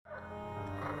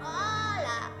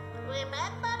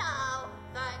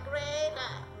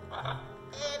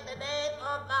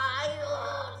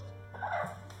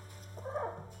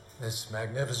This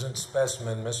magnificent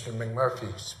specimen, Mr.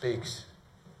 McMurphy, speaks.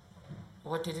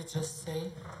 What did it just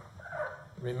say?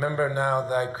 Remember now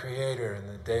thy creator in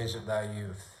the days of thy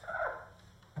youth.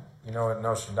 You know what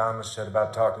Nostradamus said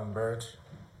about talking birds?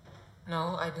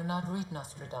 No, I do not read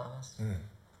Nostradamus.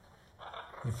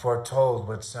 He foretold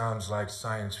what sounds like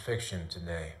science fiction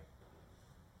today.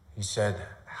 He said,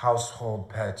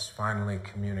 household pets finally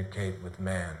communicate with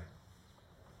man.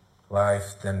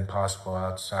 Life then possible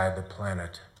outside the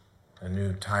planet. A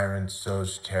new tyrant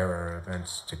sows terror,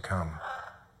 events to come.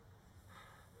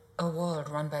 A world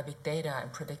run by big data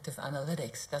and predictive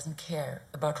analytics doesn't care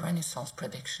about Renaissance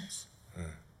predictions.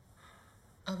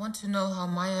 I want to know how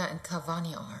Maya and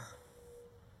Cavani are.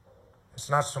 It's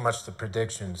not so much the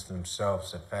predictions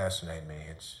themselves that fascinate me,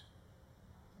 it's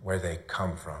where they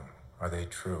come from. Are they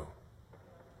true?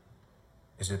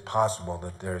 Is it possible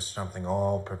that there is something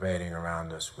all-pervading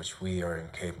around us which we are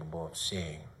incapable of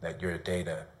seeing, that your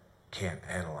data can't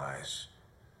analyze,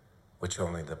 which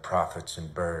only the prophets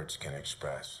and birds can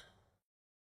express?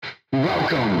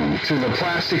 Welcome to the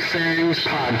Plastic Fangs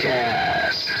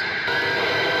Podcast.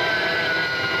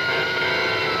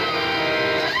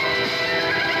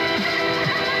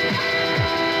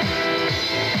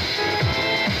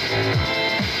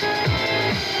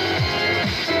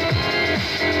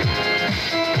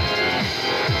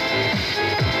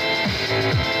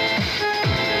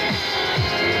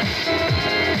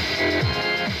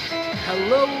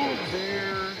 Hello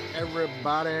there,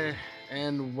 everybody,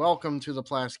 and welcome to the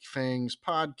Plastic Fangs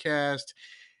Podcast.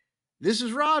 This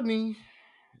is Rodney,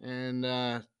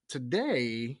 and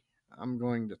today I'm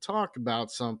going to talk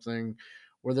about something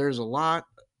where there's a lot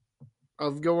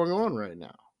of going on right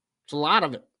now. It's a lot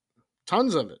of it,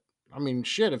 tons of it. I mean,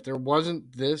 shit, if there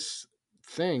wasn't this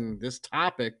thing, this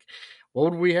topic,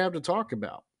 what would we have to talk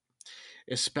about?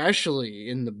 Especially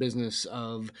in the business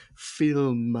of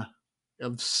film,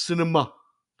 of cinema.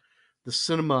 The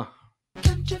cinema.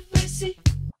 Controversy.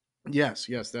 Yes,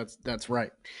 that's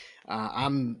right.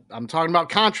 I'm talking about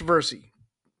controversy.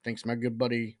 Thanks, my good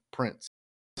buddy Prince.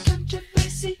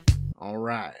 Controversy. All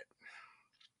right.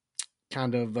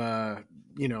 Kind of,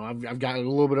 I've got a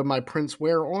little bit of my Prince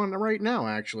wear on right now.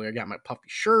 Actually, I got my puffy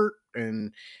shirt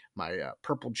and my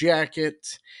purple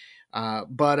jacket.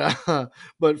 But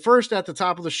first, at the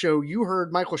top of the show, you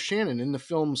heard Michael Shannon in the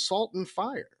film Salt and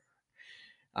Fire.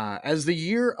 As the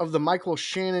year of the Michael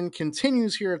Shannon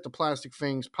continues here at the Plastic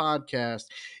Fangs Podcast,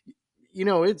 you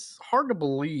know, it's hard to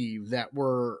believe that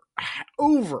we're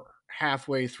over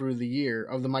halfway through the year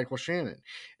of the Michael Shannon.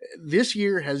 This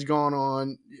year has gone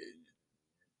on,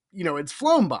 it's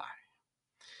flown by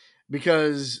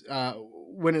because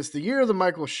when it's the year of the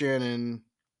Michael Shannon,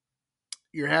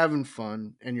 you're having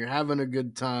fun and you're having a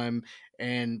good time,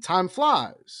 and time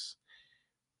flies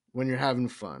when you're having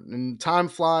fun. And time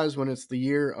flies when it's the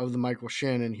year of the Michael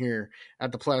Shannon here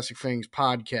at the Plastic Fangs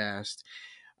Podcast.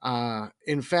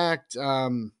 In fact,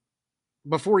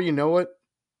 before you know it,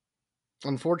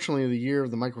 unfortunately, the year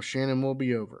of the Michael Shannon will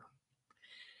be over.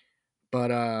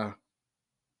 But,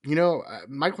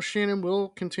 Michael Shannon will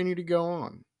continue to go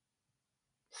on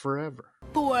forever.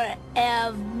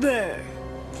 Forever.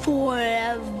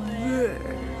 Forever.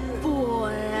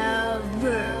 Forever.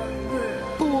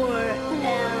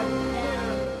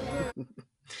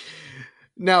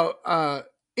 Now,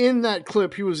 in that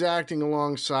clip, he was acting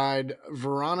alongside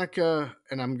Veronica,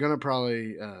 and I'm going to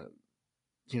probably,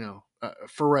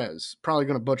 Ferez, probably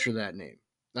going to butcher that name.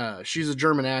 She's a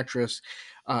German actress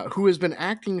who has been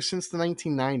acting since the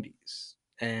 1990s.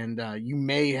 And you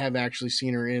may have actually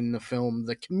seen her in the film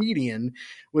The Comedian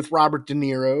with Robert De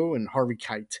Niro and Harvey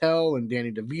Keitel and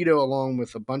Danny DeVito, along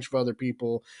with a bunch of other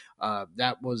people.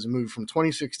 That was a movie from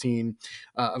 2016.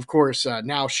 Of course,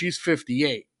 now she's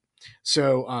 58.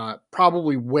 So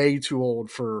probably way too old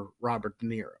for Robert De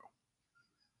Niro.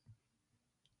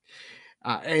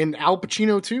 And Al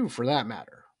Pacino too, for that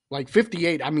matter. Like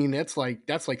 58, I mean, that's like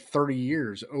 30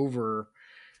 years over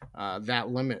that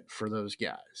limit for those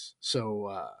guys.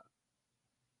 So,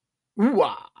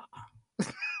 ooh-ah.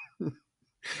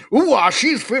 Ooh-ah,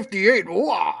 she's 58.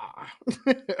 Ooh-ah.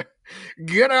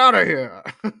 Get out of here.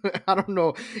 I don't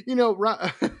know.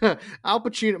 Al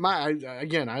Pacino,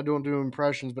 again, I don't do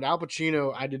impressions, but Al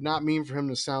Pacino, I did not mean for him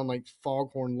to sound like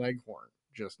Foghorn Leghorn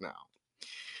just now.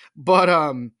 But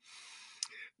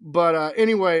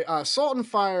anyway, Salt and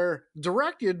Fire,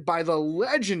 directed by the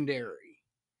legendary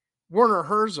Werner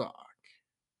Herzog.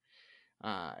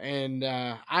 And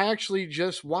I actually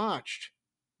just watched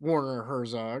Werner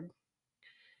Herzog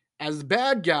as the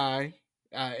bad guy.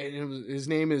 His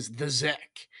name is the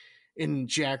Zek in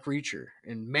Jack Reacher.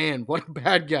 And man, what a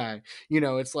bad guy.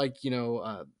 It's like,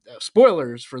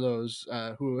 spoilers for those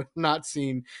who have not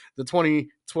seen the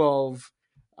 2012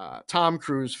 Tom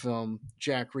Cruise film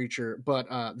Jack Reacher, but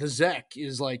the Zek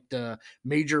is like the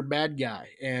major bad guy,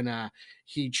 and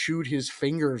he chewed his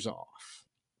fingers off,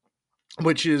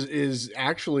 which is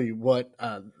actually what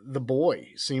the boy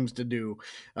seems to do,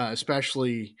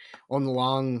 especially on the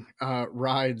long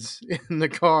rides in the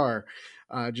car.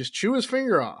 Just chew his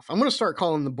finger off. I'm going to start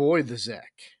calling the boy the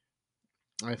Zek.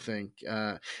 I think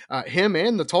him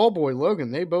and the tall boy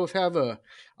Logan, they both have a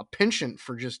penchant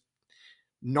for just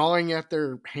gnawing at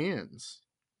their hands.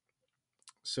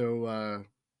 So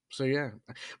yeah,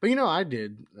 but I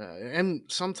did, and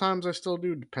sometimes I still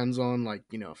do. Depends on, like,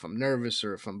 if I'm nervous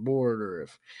or if I'm bored or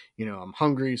if I'm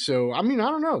hungry. So I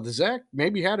don't know. The Zach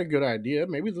maybe had a good idea.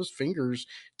 Maybe those fingers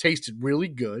tasted really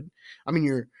good. I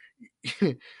mean,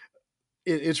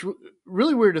 it's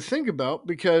really weird to think about,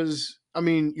 because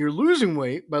you're losing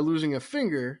weight by losing a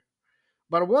finger,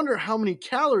 but I wonder how many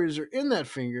calories are in that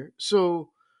finger. So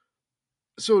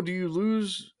do you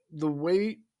lose the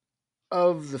weight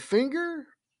of the finger,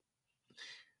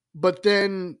 but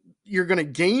then you're going to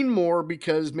gain more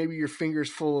because maybe your finger's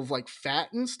full of like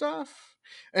fat and stuff?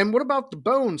 And what about the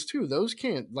bones too? Those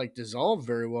can't like dissolve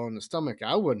very well in the stomach,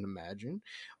 I wouldn't imagine.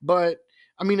 But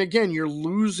again, you're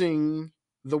losing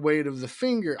the weight of the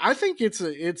finger. I think it's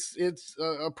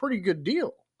a pretty good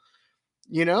deal.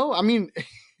 I'm going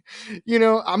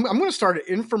to start an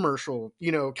infomercial,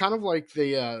 kind of like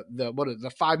the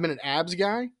 5-minute abs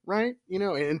guy, right?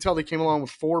 Until they came along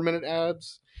with 4-minute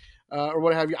abs, or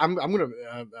what have you. I'm going to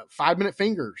 5-minute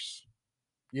fingers,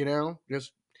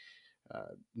 just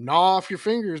gnaw off your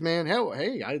fingers, man. Hell,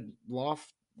 hey, I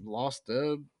lost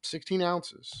 16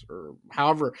 ounces, or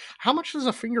however. How much does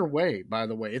a finger weigh, by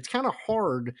the way? It's kind of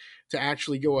hard to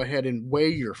actually go ahead and weigh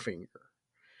your finger.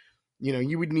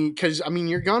 You would need, because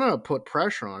you're gonna put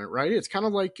pressure on it, right? It's kind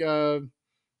of like the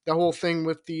whole thing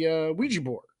with the Ouija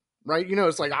board, right?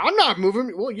 It's like, I'm not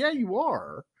moving. Well, yeah, you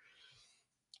are.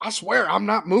 I swear, I'm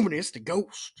not moving it. It's the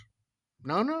ghost.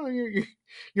 No,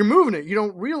 you're moving it. You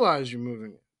don't realize you're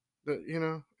moving it. But,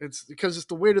 it's because it's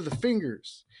the weight of the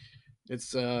fingers.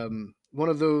 It's one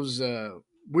of those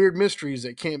weird mysteries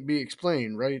that can't be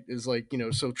explained, right? Is like,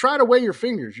 so try to weigh your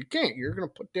fingers. You can't. You're going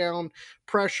to put down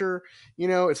pressure.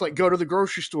 It's like go to the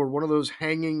grocery store, one of those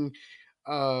hanging,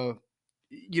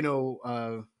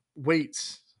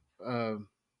 weights.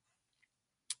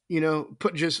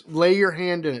 Just lay your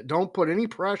hand in it. Don't put any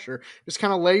pressure. Just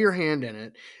kind of lay your hand in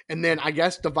it. And then I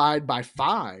guess divide by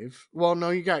 5. Well,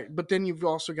 no, but then you've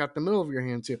also got the middle of your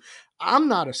hand too. I'm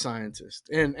not a scientist,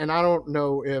 and I don't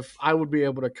know if I would be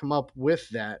able to come up with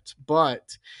that,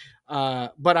 but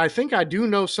I think I do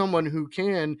know someone who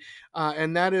can,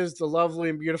 and that is the lovely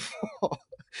and beautiful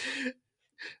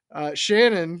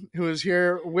Shannon, who is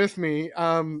here with me.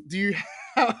 Do you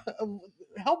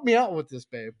help me out with this,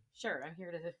 babe? Sure, I'm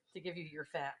here to give you your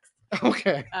facts.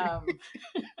 Okay.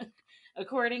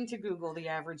 According to Google, the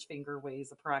average finger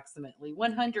weighs approximately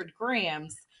 100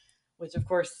 grams, which, of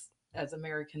course, as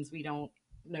Americans, we don't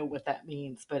know what that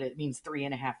means, but it means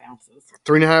 3.5 ounces.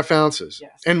 3.5 ounces.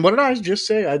 Yes. And what did I just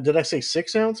say? Did I say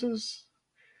 6 ounces?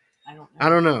 I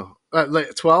don't know.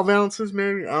 Like 12 ounces,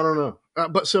 maybe? I don't know.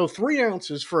 But so 3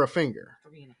 ounces for a finger.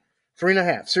 3.5.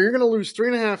 3.5. So you're going to lose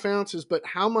 3.5 ounces, but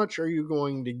how much are you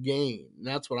going to gain?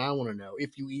 That's what I want to know.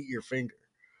 If you eat your finger,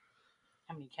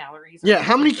 how many calories? Yeah,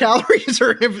 how many calories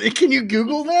are in it? Can you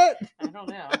Google that? I don't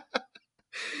know.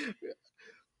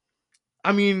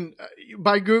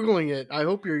 By Googling it, I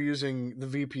hope you're using the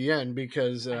VPN,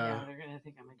 because they're going to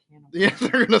think I'm a cannibal. Yeah,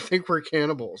 they're going to think we're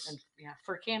cannibals. And,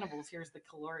 for cannibals, here's the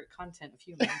caloric content of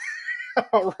humans.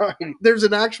 All right. There's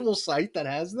an actual site that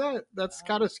has that? That's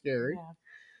kind of scary. Yeah.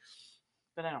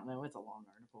 But I don't know. It's a long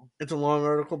article. It's a long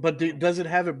article, but does it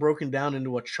have it broken down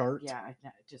into a chart? Yeah, I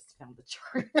just found the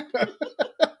chart.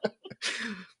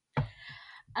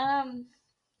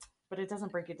 But it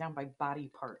doesn't break it down by body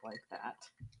part like that.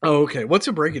 Oh, okay. What's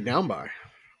it break it down by?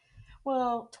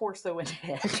 Well, torso and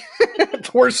head.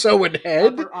 Torso and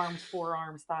head? Upper arms,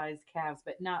 forearms, thighs, calves,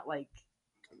 but not like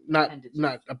appendages.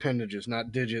 Not appendages,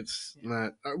 not digits. Yeah.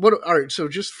 Not all right, so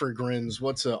just for grins,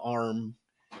 what's an arm?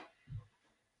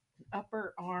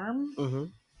 Upper arm? Mm-hmm.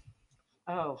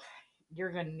 Oh,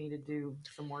 you're going to need to do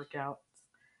some workouts.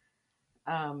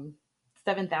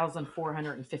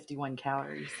 7,451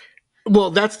 calories.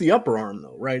 Well, that's the upper arm,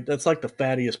 though, right? That's like the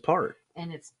fattiest part.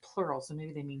 And it's plural, so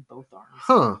maybe they mean both arms.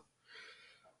 Huh.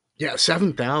 Yeah,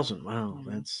 7,000. Wow,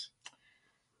 that's...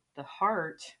 The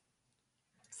heart,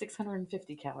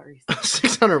 650 calories.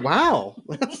 600, wow.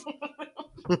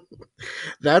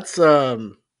 That's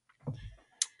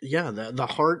yeah, the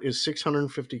heart is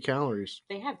 650 calories.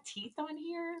 They have teeth on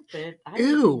here, but I would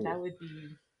Ew. think that would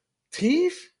be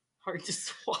Teeth? hard to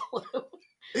swallow.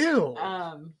 Ew.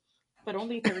 But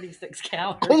only 36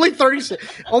 calories.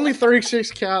 Only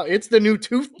 36 cal. It's the new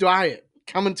tooth diet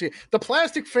coming to the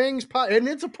Plastic Fangs and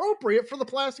it's appropriate for the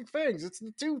Plastic Fangs. It's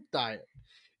the tooth diet.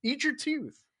 Eat your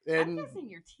tooth I'm and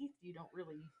guessing your teeth you don't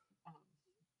really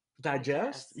digest.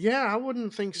 digest. Yeah, I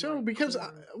wouldn't think so Like because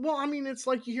corn. well, I mean, it's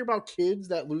like you hear about kids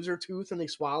that lose their tooth and they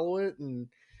swallow it, and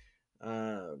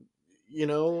you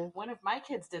know. One of my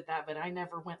kids did that, but I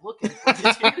never went looking for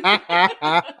the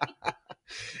tooth.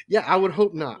 Yeah, I would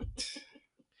hope not.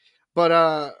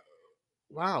 But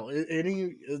wow,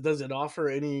 any does it offer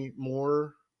any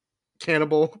more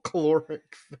cannibal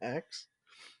caloric facts?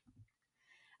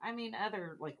 I mean,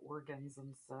 other like organs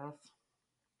and stuff.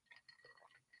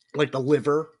 Like the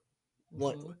liver?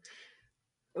 Like Mhm.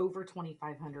 Over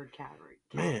 2,500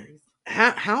 man, calories.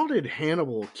 how did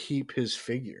Hannibal keep his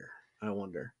figure? I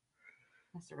wonder.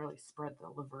 Must have really spread the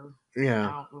liver Yeah,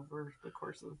 out over the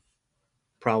course of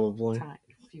probably. time,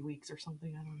 a few weeks or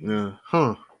something. I don't know. Yeah.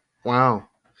 Huh. Wow.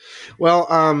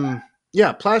 Well,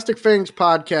 yeah, Plastic Fangs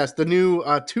podcast, the new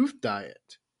tooth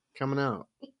diet coming out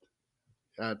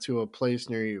to a place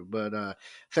near you. But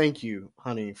thank you,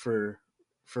 honey, for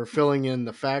filling in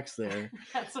the facts there.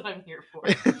 That's what I'm here for.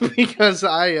 Because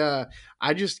I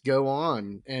just go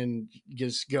on and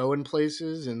just go in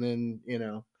places and then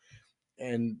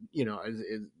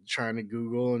trying to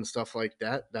Google and stuff like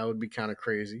that would be kind of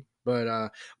crazy.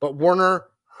 But Werner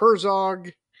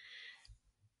Herzog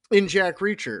and Jack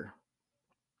Reacher,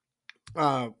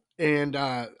 and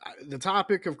the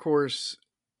topic, of course,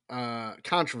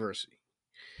 controversy.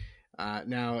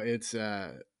 Now it's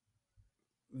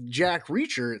Jack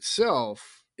Reacher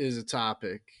itself is a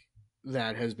topic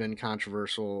that has been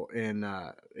controversial in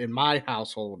my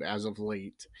household as of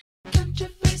late,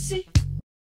 Controversy.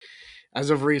 as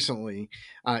of recently.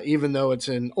 Even though it's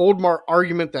an old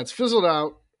argument that's fizzled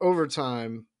out over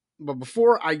time. But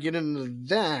before I get into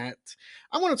that,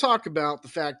 I want to talk about the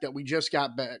fact that we just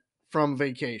got back from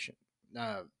vacation.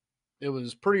 It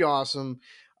was pretty awesome.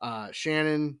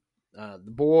 Shannon, the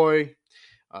boy,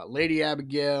 Lady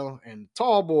Abigail, and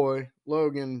tall boy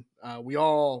Logan, we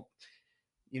all,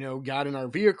 got in our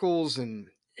vehicles and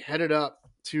headed up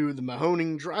to the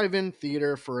Mahoning Drive-In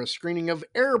Theater for a screening of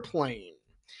Airplane.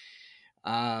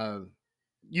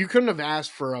 You couldn't have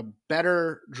asked for a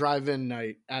better drive-in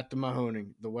night at the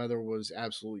Mahoning. The weather was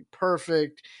absolutely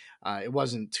perfect. It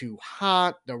wasn't too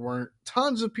hot. There weren't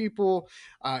tons of people,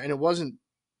 and it wasn't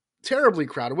terribly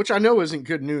crowded, which I know isn't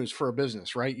good news for a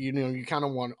business, right? You kind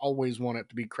of always want it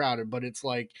to be crowded, but it's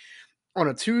like on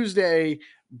a Tuesday,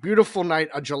 beautiful night,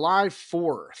 a July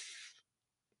 4th.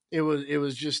 It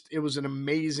was an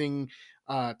amazing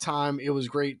time. It was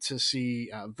great to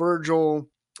see Virgil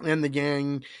and the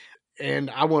gang,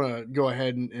 and I want to go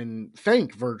ahead and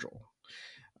thank Virgil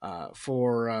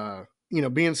for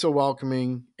being so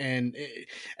welcoming. And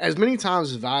as many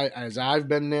times as I've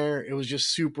been there, it was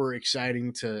just super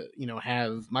exciting to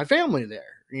have my family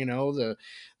there.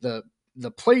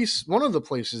 The place, one of the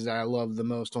places that I love the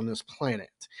most on this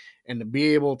planet. And to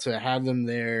be able to have them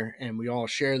there and we all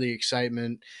share the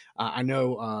excitement. I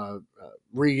know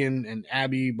Regan and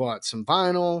Abby bought some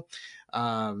vinyl.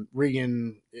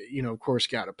 Regan, of course,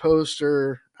 got a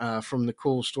poster from the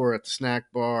cool store at the snack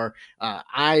bar.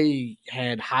 I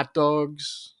had hot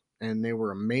dogs and they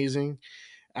were amazing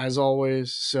as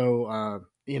always. So,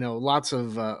 lots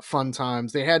of fun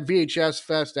times. They had VHS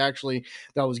Fest actually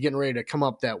that was getting ready to come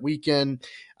up that weekend.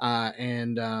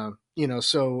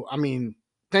 So, I mean,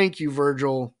 thank you,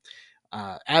 Virgil,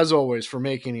 as always, for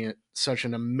making it such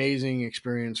an amazing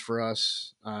experience for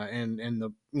us. And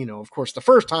of course, the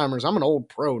first timers, I'm an old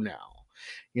pro now.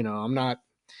 I'm not,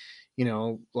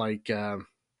 like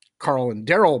Carl and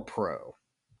Daryl pro.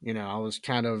 I was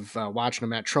kind of watching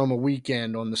them at Trauma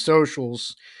Weekend on the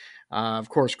socials. Of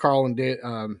course, Carl and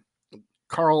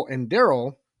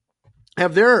Daryl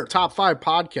have their top 5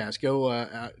 podcasts.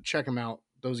 Go check them out.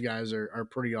 Those guys are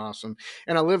pretty awesome.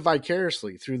 And I live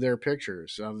vicariously through their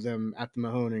pictures of them at the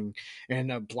Mahoning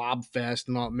and Blobfest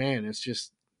and all. Man, it's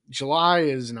just, July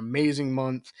is an amazing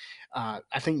month. I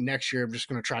think next year I'm just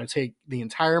going to try to take the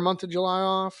entire month of July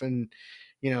off and,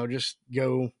 just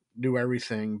go do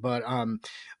everything. But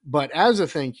as a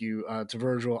thank you to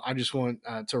Virgil, I just want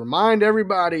to remind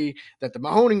everybody that the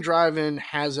Mahoning Drive-In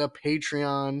has a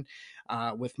Patreon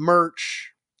with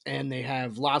merch, and they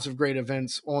have lots of great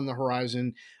events on the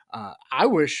horizon. I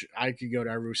wish I could go to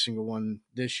every single one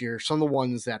this year. Some of the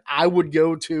ones that I would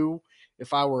go to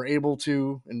if I were able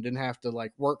to and didn't have to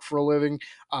like work for a living.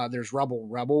 There's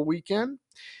Rebel Weekend.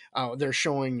 They're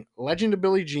showing Legend of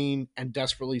Billie Jean and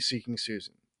Desperately Seeking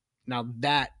Susan. Now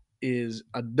that is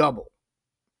a double.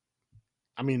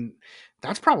 I mean,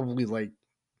 that's probably like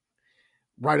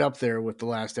right up there with The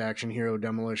Last Action Hero,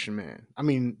 Demolition Man. I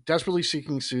mean, Desperately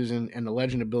Seeking Susan and The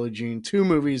Legend of Billie Jean, two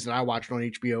movies that I watched on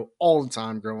HBO all the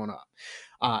time growing up.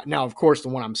 Now, of course, the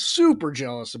one I'm super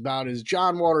jealous about is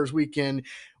John Waters Weekend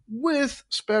with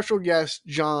special guest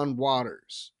John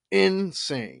Waters.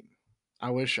 Insane.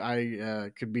 I wish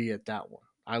I could be at that one.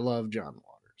 I love John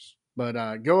Waters.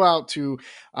 But go out to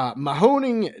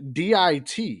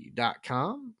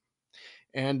mahoningdit.com.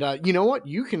 And you know what?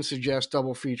 You can suggest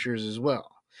double features as well.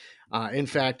 In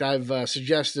fact, I've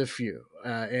suggested a few,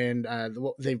 and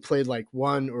they've played like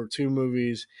one or two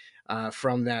movies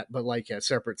from that, but like at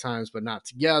separate times, but not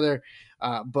together.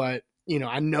 But you know,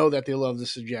 I know that they love the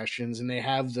suggestions, and they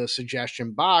have the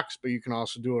suggestion box, but you can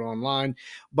also do it online.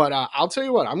 But I'll tell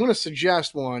you what, I'm going to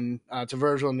suggest one to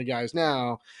Virgil and the guys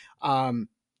now.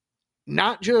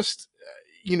 Not just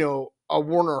you know, a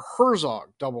Werner Herzog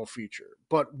double feature,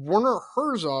 but Werner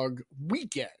Herzog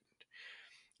Weekend.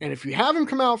 And if you have him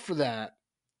come out for that,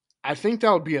 I think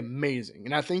that would be amazing.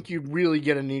 And I think you'd really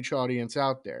get a niche audience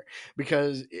out there,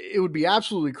 because it would be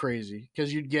absolutely crazy,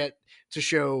 because you'd get to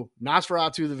show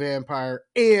Nosferatu the Vampire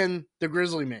and the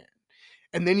Grizzly Man.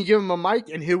 And then you give him a mic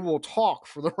and he will talk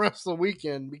for the rest of the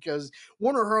weekend, because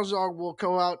Werner Herzog will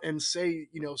go out and say,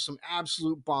 you know, some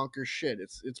absolute bonkers shit.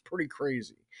 It's pretty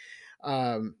crazy.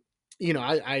 You know,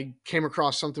 I came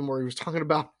across something where he was talking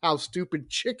about how stupid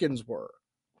chickens were.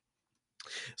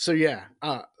 So yeah,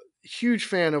 huge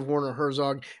fan of Werner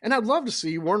Herzog, and I'd love to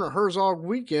see Werner Herzog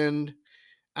Weekend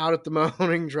out at the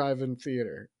Mahoning Drive-In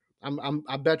Theater.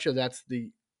 I bet you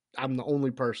I'm the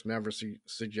only person to ever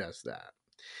suggest that.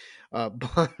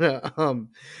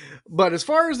 But as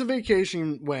far as the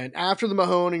vacation went, after the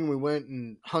Mahoning, we went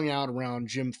and hung out around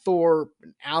Jim Thorpe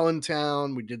and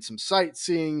Allentown. We did some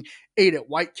sightseeing, ate at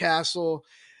White Castle,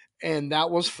 and that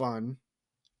was fun.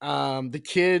 The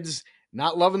kids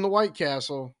not loving the White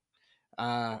Castle,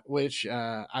 which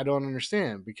I don't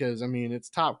understand, because I mean it's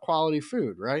top quality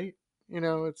food, right? You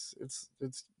know, it's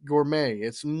gourmet.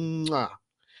 It's mwah.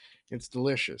 It's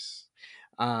delicious.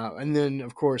 And then,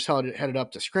 of course, headed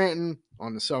up to Scranton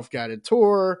on the self-guided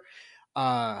tour.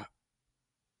 You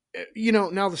know,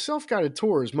 now the self-guided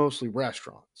tour is mostly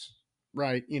restaurants,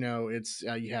 right? You know, it's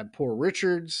you had Poor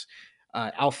Richard's,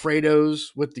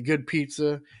 Alfredo's with the good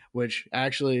pizza, which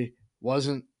actually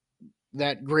wasn't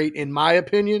that great in my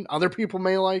opinion. Other people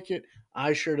may like it.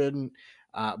 I sure didn't.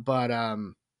 But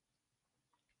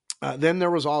then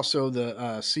there was also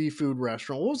the seafood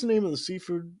restaurant. What was the name of the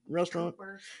seafood restaurant?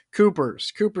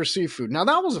 Cooper's Seafood. Now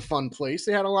that was a fun place.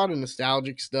 They had a lot of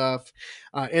nostalgic stuff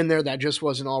in there that just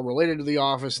wasn't all related to the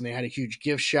office, and they had a huge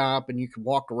gift shop, and you could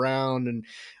walk around and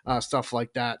stuff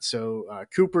like that. So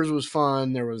Cooper's was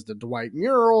fun. There was the Dwight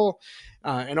mural,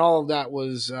 and all of that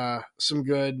was some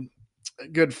good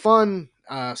fun.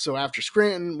 So after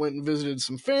Scranton, went and visited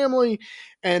some family,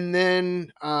 and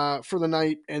then for the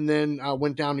night, and then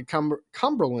went down to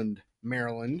Cumberland,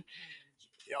 Maryland.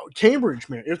 Cambridge,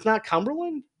 Maryland. It's not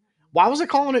Cumberland. Why was I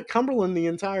calling it Cumberland the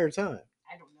entire time?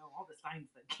 I don't know all the signs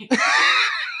that came.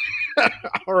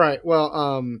 All right.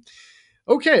 Well,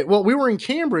 okay. Well, we were in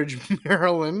Cambridge,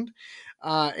 Maryland,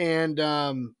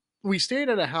 and we stayed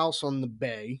at a house on the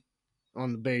bay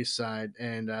side,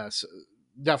 and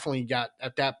definitely got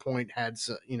at that point had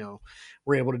you know,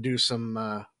 we're able to do some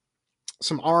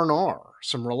R&R,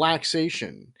 some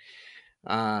relaxation,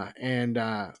 and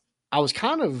I was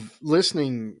kind of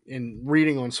listening and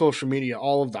reading on social media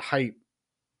all of the hype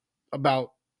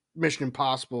about Mission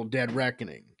Impossible: Dead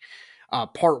Reckoning,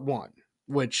 Part 1,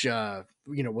 which you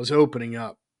know, was opening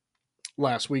up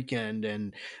last weekend,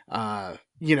 and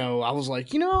you know, I was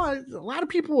like, you know, a lot of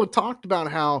people had talked about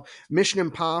how Mission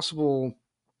Impossible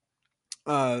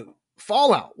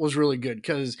Fallout was really good,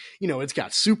 because you know, it's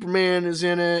got Superman is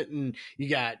in it, and you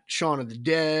got Shaun of the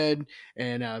Dead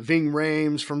and Ving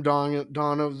Rhames from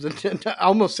Dawn of the Dead. I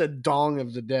almost said Dong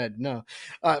of the Dead. No,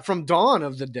 from Dawn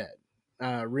of the Dead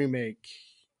remake.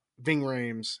 Ving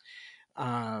Rhames,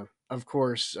 of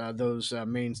course, those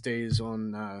mainstays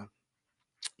on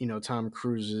you know, Tom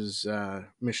Cruise's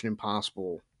Mission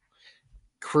Impossible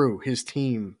crew, his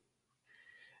team.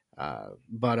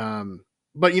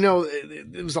 But you know,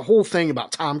 it was the whole thing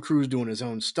about Tom Cruise doing his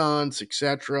own stunts,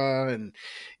 etc., and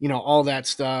you know, all that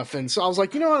stuff. And so I was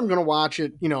like, you know what, I'm gonna watch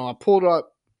it. You know, I pulled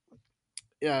up,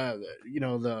 you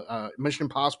know, the Mission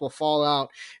Impossible Fallout,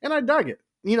 and I dug it.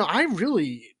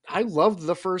 I loved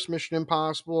the first Mission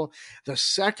Impossible. The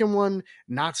second one,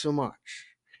 not so much.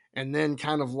 And then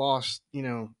kind of lost,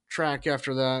 track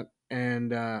after that.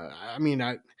 And I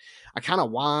kind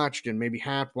of watched and maybe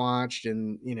half watched,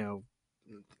 and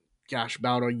gosh,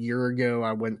 about a year ago,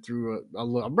 I went through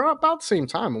about the same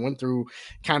time. I went through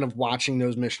kind of watching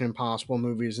those Mission Impossible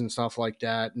movies and stuff like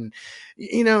that, and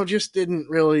just didn't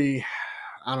really.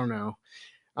 I don't know.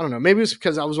 I don't know. Maybe it's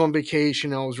because I was on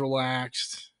vacation. I was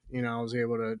relaxed. I was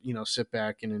able to sit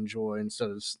back and enjoy instead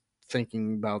of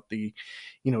thinking about the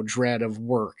dread of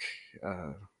work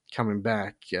coming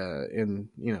back in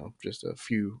just a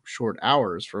few short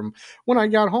hours from when I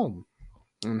got home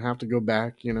and have to go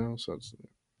back. So it's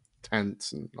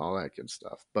tense and all that good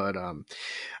stuff. But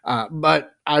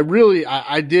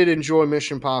I did enjoy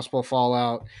Mission Impossible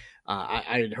Fallout.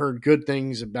 I had heard good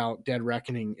things about Dead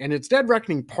Reckoning, and it's Dead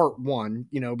Reckoning Part 1,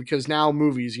 because now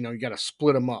movies, you got to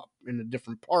split them up into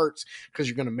different parts because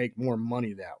you're going to make more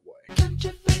money that way.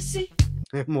 Controversy.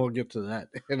 And we'll get to that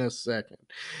in a second.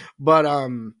 But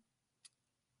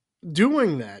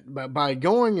doing that, but by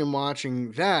going and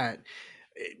watching that,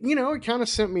 it kind of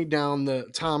sent me down the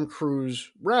Tom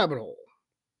Cruise rabbit hole.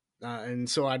 And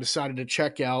so I decided to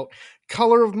check out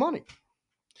Color of Money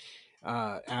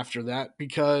after that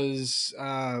because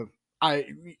I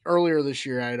earlier this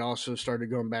year I had also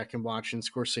started going back and watching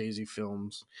Scorsese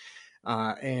films,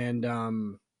 and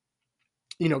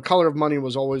Color of Money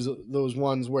was always those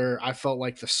ones where I felt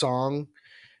like the song.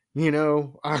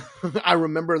 I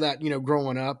remember that,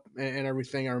 growing up and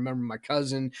everything. I remember my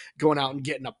cousin going out and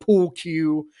getting a pool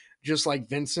cue, just like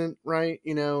Vincent, right?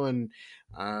 And,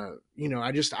 I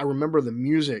remember the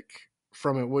music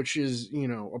from it, which is,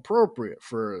 appropriate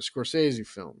for a Scorsese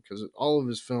film because all of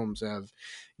his films have,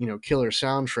 killer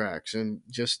soundtracks and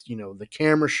just, the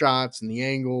camera shots and the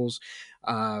angles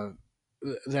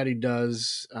that he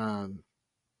does. So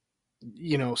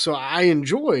I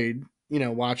enjoyed,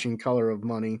 watching Color of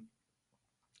Money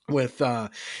with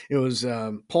it was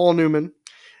Paul Newman,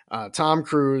 Tom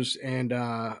Cruise, and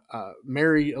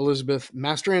Mary Elizabeth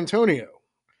Mastrantonio,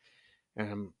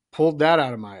 and pulled that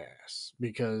out of my ass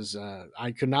because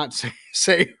I could not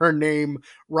say her name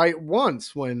right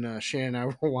once when Shan and I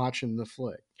were watching the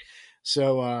flick.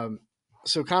 So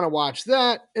kind of watched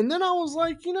that, and then I was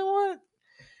like, you know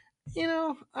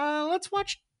what, let's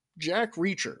watch Jack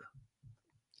Reacher.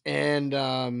 And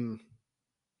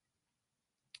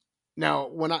now,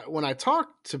 when I talk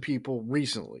to people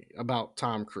recently about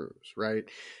Tom Cruise, right,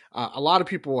 a lot of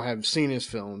people have seen his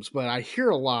films, but I hear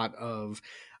a lot of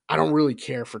I don't really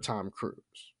care for Tom Cruise,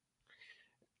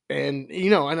 and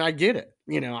and I get it.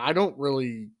 I don't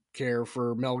really care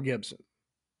for Mel Gibson.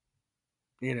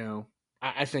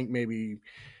 I think maybe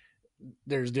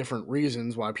there's different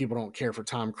reasons why people don't care for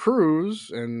Tom Cruise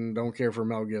and don't care for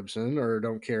Mel Gibson or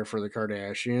don't care for the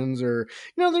Kardashians or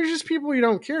there's just people you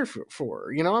don't care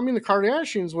for. I mean the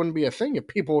Kardashians wouldn't be a thing if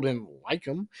people didn't like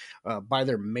them, buy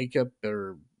their makeup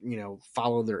or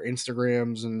follow their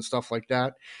Instagrams and stuff like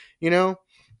that.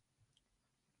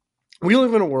 We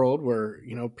live in a world where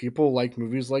people like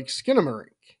movies like Skinamarink,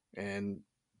 and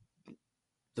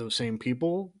those same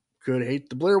people could hate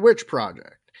the Blair Witch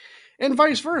Project and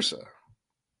vice versa.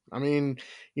 I mean,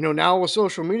 now with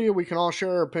social media, we can all share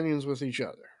our opinions with each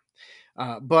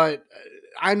other. But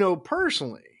I know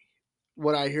personally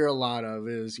what I hear a lot of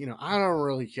is, I don't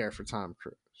really care for Tom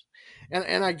Cruise.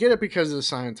 And I get it because of the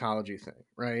Scientology thing,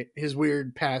 right? His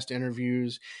weird past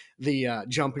interviews, the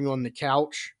jumping on the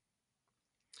couch,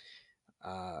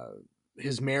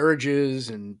 his marriages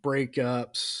and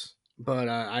breakups. But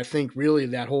I think really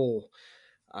that whole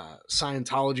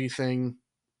Scientology thing,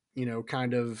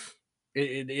 kind of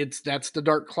it's that's the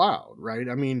dark cloud, right?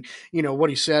 I mean, what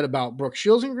he said about Brooke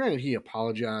Shields, and granted he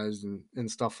apologized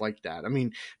and stuff like that. I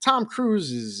mean, Tom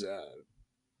Cruise is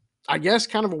I guess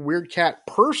kind of a weird cat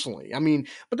personally. I mean,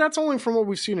 but that's only from what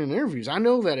we've seen in interviews. I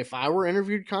know that if I were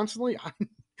interviewed constantly,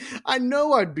 I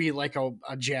know I'd be like a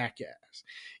jackass.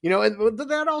 But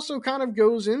that also kind of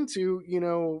goes into,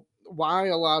 why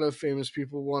a lot of famous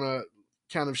people want to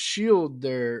kind of shield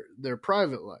their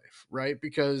private life, right?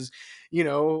 Because,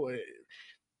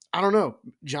 I don't know,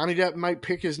 Johnny Depp might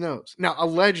pick his nose. Now,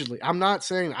 allegedly, I'm not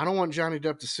saying I don't want Johnny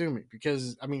Depp to sue me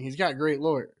because I mean, he's got great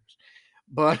lawyers.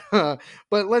 But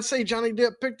but let's say Johnny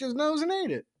Depp picked his nose and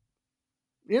ate it.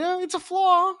 It's a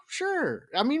flaw, sure.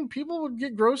 I mean, people would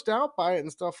get grossed out by it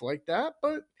and stuff like that,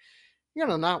 but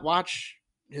not watch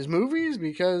his movies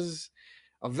because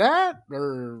of that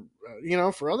or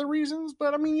for other reasons.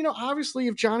 But I mean, obviously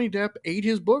if Johnny Depp ate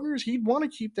his boogers, he'd want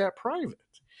to keep that private.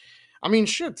 I mean,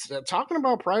 shit, talking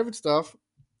about private stuff,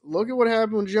 look at what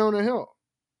happened with Jonah Hill.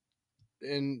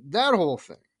 and that whole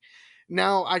thing.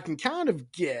 Now I can kind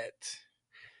of get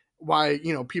why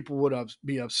people would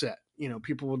be upset.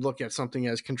 People would look at something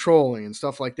as controlling and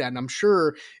stuff like that. And I'm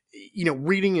sure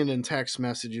reading it in text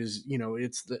messages,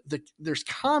 it's there's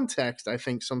context I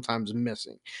think sometimes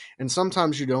missing, and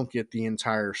sometimes you don't get the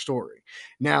entire story.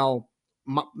 Now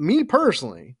me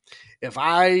personally, if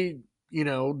I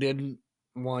didn't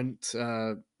want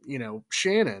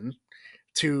Shannon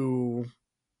to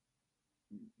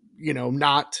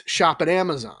not shop at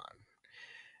Amazon,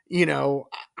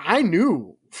 I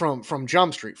knew from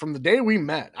Jump Street, from the day we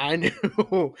met, I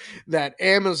knew that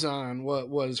Amazon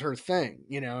was her thing,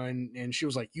 and she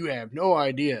was like, "You have no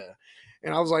idea."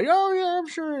 And I was like, "Oh yeah, I'm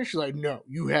sure." And she's like, "No,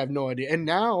 you have no idea." And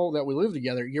now that we live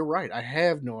together, you're right, I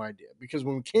have no idea, because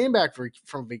when we came back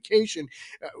from vacation,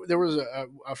 there was a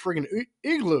friggin'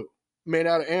 igloo made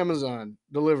out of Amazon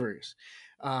deliveries.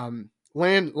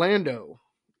 Lando,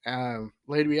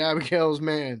 Lady Abigail's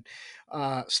man,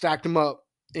 stacked them up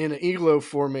in an igloo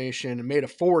formation and made a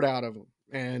fort out of them.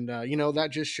 And,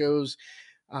 that just shows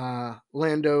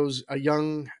Lando's a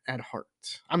young at heart.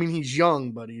 I mean, he's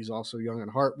young, but he's also young at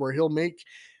heart, where he'll make,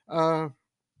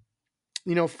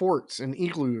 forts and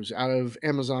igloos out of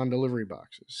Amazon delivery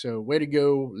boxes. So, way to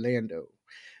go, Lando.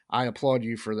 I applaud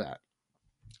you for that.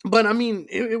 But I mean,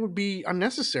 it would be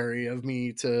unnecessary of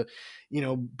me to,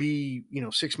 be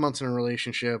 6 months in a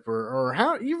relationship, or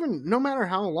how, even no matter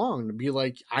how long, to be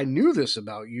like, I knew this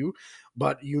about you,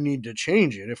 but you need to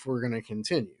change it if we're going to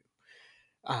continue.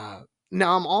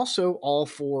 Now I'm also all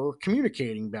for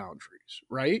communicating boundaries,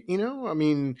 right? I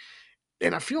mean,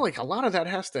 and I feel like a lot of that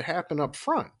has to happen up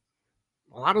front.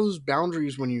 A lot of those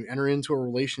boundaries, when you enter into a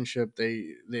relationship,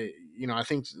 they I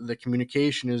think the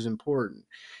communication is important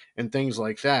and things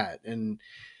like that. And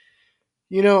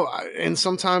and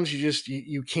sometimes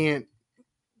you can't,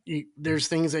 there's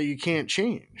things that you can't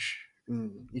change,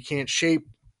 and you can't shape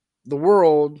the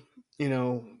world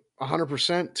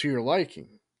 100% to your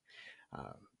liking.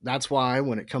 uh, that's why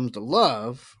when it comes to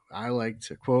love, I like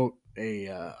to quote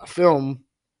a film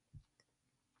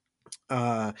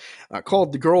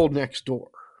called The Girl Next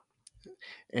Door.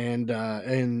 And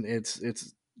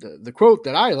it's the quote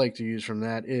that I like to use from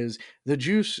that is, "The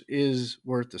juice is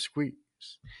worth the squeeze."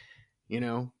 You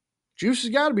know, juice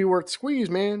has got to be worth the squeeze,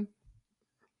 man.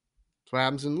 That's what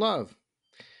happens in love.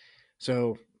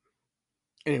 So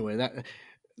anyway,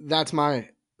 that's my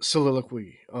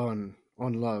soliloquy on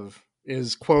love,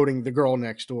 is quoting The Girl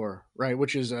Next Door, right?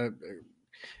 Which is a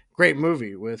great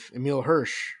movie with Emile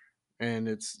Hirsch, and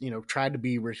it's tried to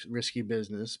be risky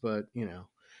business, but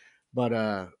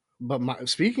but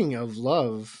speaking of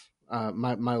love,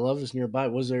 my love is nearby.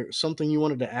 Was there something you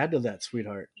wanted to add to that,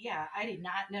 sweetheart? Yeah, I did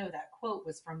not know that quote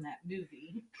was from that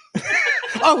movie.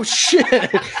 Oh shit!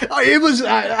 It was.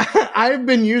 I've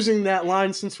been using that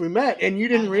line since we met, and you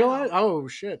didn't realize. Oh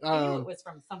shit! I knew it was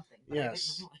from something, but yes. I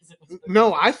didn't realize it was from No,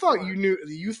 the I thought store. you knew.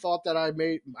 You thought that I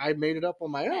made it up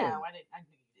on my own. No, I didn't. I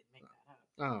knew you didn't make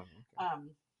that up. Oh. Um.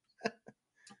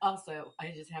 Also,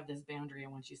 I just have this boundary. I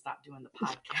want you to stop doing the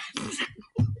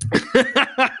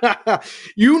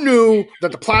podcast. You knew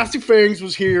that the Plastic Fangs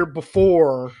was here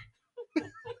before.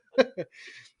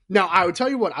 Now, I would tell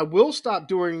you what, I will stop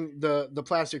doing the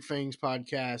Plastic Fangs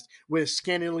podcast with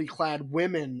scantily clad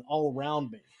women all around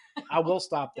me. I will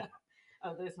stop that.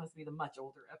 Oh, this must be the much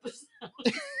older episode.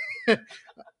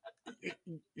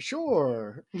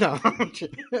 Sure. No, I'm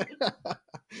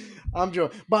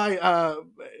joking. By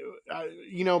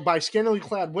by scantily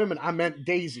clad women, I meant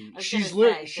Daisy. Daisy's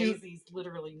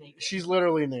literally naked. She's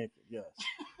literally naked. Yes.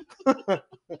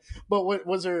 But what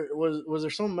was there? Was there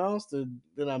something else?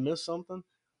 Did I miss something?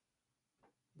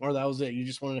 Or that was it? You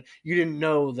just wanted you didn't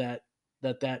know that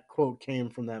quote came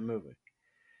from that movie.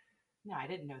 No, I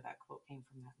didn't know that quote came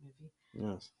from that movie.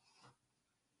 Yes.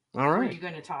 All right. Were you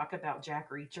going to talk about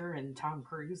Jack Reacher and Tom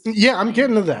Cruise? Yeah, I'm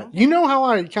getting to that. You know how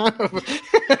I kind of,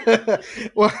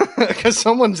 well, because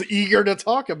someone's eager to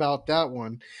talk about that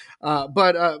one.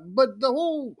 But the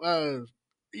whole,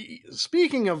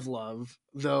 speaking of love,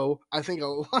 though, I think a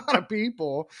lot of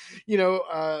people,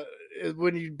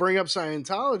 when you bring up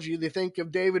Scientology, they think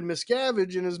of David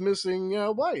Miscavige and his missing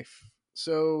wife.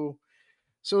 So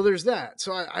there's that.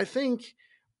 So I think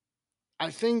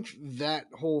that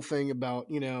whole thing about,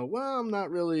 well, I'm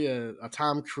not really a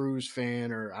Tom Cruise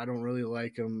fan, or I don't really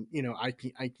like him, I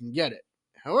can get it.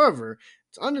 However,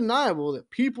 it's undeniable that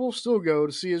people still go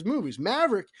to see his movies.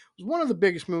 Maverick was one of the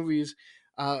biggest movies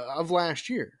of last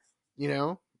year.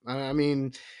 I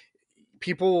mean,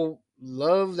 people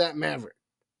love that Maverick.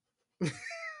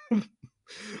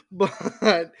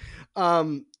 But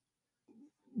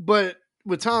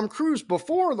with Tom Cruise,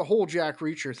 before the whole Jack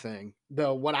Reacher thing,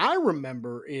 though, what I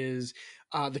remember is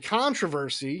the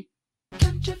controversy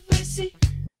Controversy.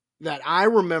 that I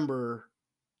remember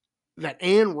that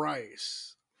Anne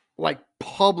Rice like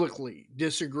publicly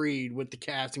disagreed with the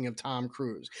casting of Tom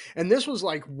Cruise. And this was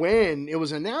like when it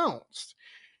was announced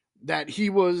that he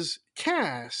was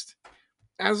cast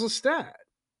as Lestat.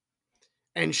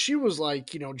 And she was like,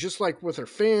 just like with her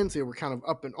fans, they were kind of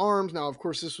up in arms. Now, of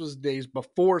course, this was days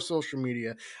before social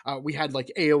media. We had like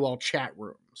AOL chat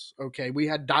rooms. Okay. We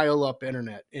had dial up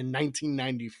internet in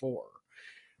 1994,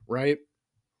 right?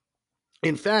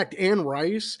 In fact, Anne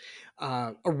Rice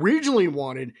originally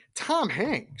wanted Tom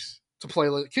Hanks to play.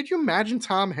 Could you imagine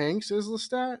Tom Hanks as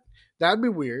Lestat? That'd be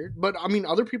weird. But I mean,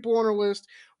 other people on her list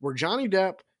were Johnny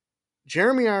Depp,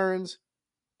 Jeremy Irons,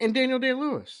 and Daniel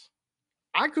Day-Lewis.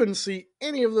 I couldn't see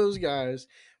any of those guys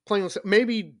playing.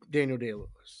 Maybe Daniel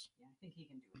Day-Lewis. Yeah, I think he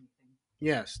can do anything.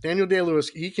 Yes, Daniel Day-Lewis.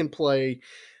 He can play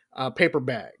paper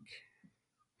bag.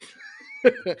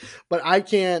 But I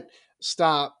can't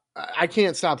stop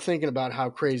thinking about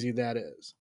how crazy that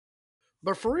is.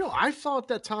 But for real, I thought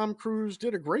that Tom Cruise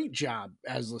did a great job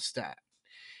as Lestat.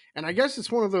 And I guess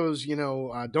it's one of those,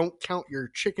 don't count your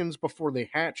chickens before they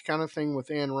hatch kind of thing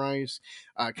with Anne Rice.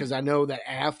 Because I know that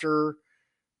after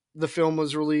the film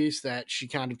was released, that she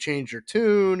kind of changed her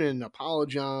tune and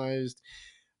apologized.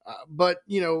 But,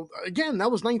 again, that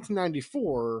was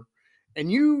 1994. And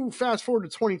you fast forward to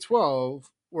 2012,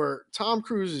 where Tom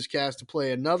Cruise is cast to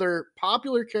play another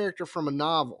popular character from a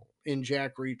novel in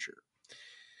Jack Reacher.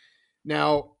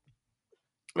 Now,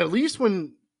 at least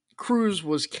when Cruise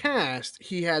was cast,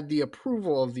 he had the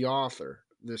approval of the author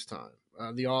this time.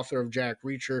 The author of Jack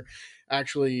Reacher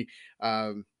actually,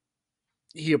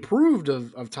 he approved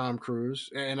of Tom Cruise.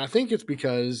 And I think it's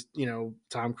because,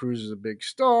 Tom Cruise is a big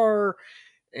star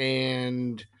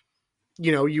and,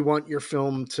 you want your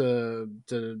film to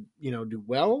do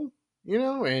well,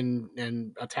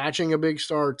 and attaching a big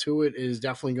star to it is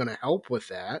definitely going to help with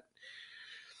that.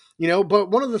 But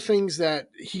one of the things that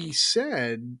he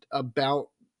said about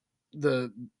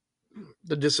the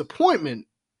disappointment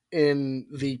in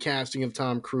the casting of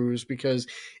Tom Cruise, because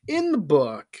in the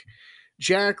book,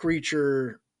 Jack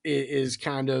Reacher is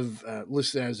kind of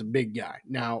listed as a big guy.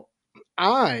 Now,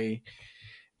 I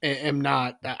did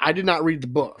not read the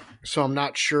book, so I'm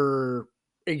not sure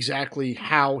exactly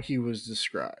how he was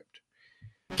described.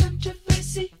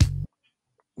 Controversy.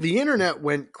 The internet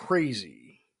went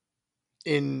crazy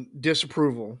in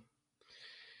disapproval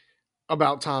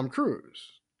about Tom Cruise.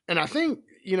 And I think,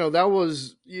 that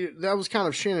was kind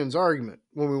of Shannon's argument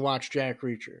when we watched Jack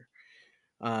Reacher.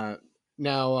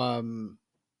 Now,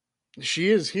 she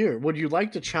is here. Would you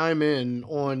like to chime in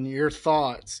on your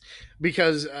thoughts?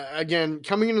 Because, again,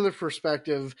 coming into the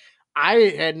perspective,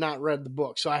 I had not read the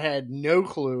book, so I had no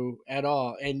clue at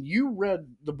all. And you read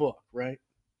the book, right?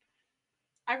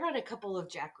 I read a couple of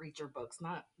Jack Reacher books,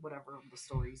 not whatever the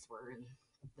stories were in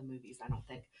the movies, I don't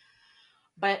think.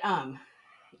 But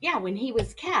yeah, when he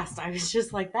was cast, I was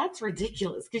just like, that's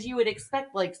ridiculous, because you would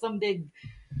expect like some big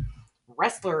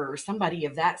wrestler or somebody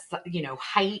of that,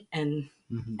 height and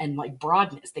like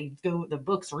broadness. The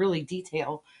books really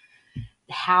detail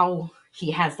how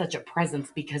he has such a presence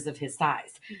because of his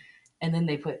size, and then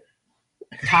they put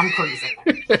Tom Cruise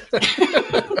in there.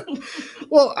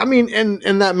 Well, I mean,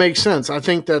 and that makes sense. I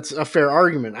think that's a fair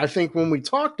argument. I think when we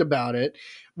talked about it,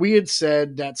 we had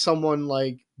said that someone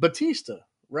like Batista,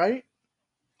 right?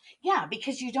 Yeah,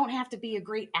 because you don't have to be a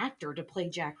great actor to play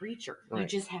Jack Reacher. Right. You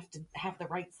just have to have the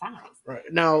right size. Right.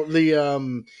 Now,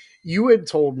 you had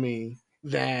told me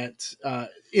that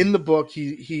in the book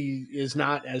he is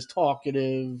not as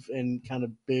talkative and kind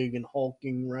of big and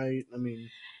hulking, right? I mean,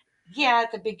 Yeah,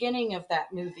 at the beginning of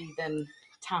that movie, then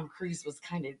Tom Cruise was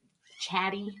kind of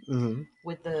chatty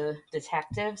with the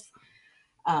detectives,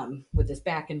 with this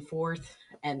back and forth.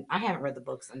 And I haven't read the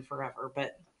books in forever,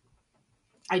 but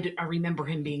I remember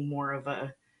him being more of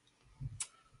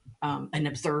an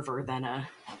observer than a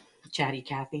chatty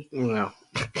Cathy. well,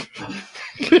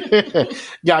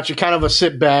 gotcha. Kind of a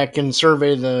sit back and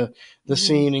survey the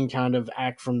scene and kind of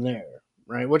act from there,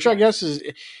 right? Which I guess is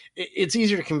it's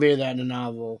easier to convey that in a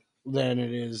novel than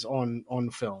it is on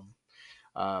film.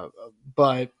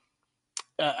 But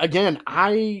again,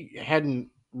 I hadn't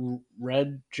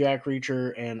read Jack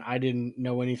Reacher, and I didn't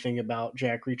know anything about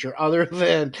Jack Reacher other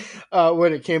than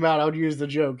when it came out. I would use the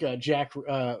joke Jack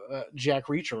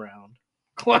Reach around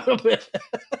quite a bit,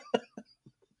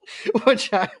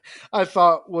 which I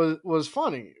thought was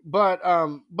funny. But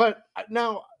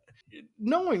now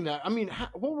knowing that, I mean,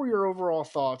 what were your overall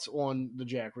thoughts on the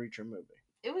Jack Reacher movie?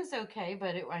 It was okay,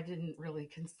 but I didn't really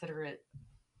consider it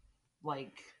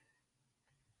like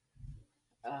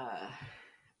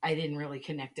I didn't really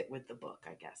connect it with the book,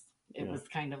 I guess. It Yeah. was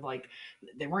kind of like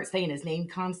they weren't saying his name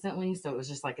constantly, so it was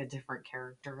just like a different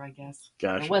character, I guess.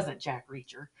 Gotcha. It wasn't Jack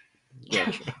Reacher.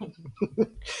 Gotcha.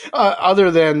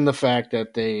 Other than the fact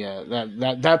that they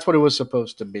that's what it was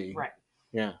supposed to be. Right.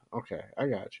 Yeah. Okay. I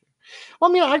got you. Well,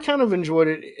 I mean, I kind of enjoyed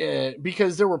it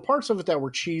because there were parts of it that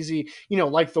were cheesy. You know,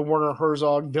 like the Werner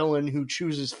Herzog villain who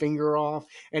chews his finger off,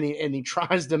 and he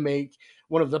tries to make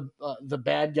one of the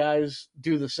bad guys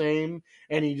do the same,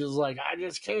 and he just like, I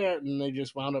just can't, and they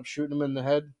just wound up shooting him in the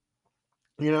head.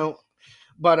 You know,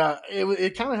 but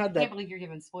it kind of had I that. can't believe you're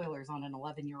giving spoilers on an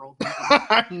 11-year-old movie.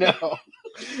 I know.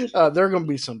 There are going to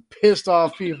be some pissed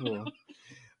off people.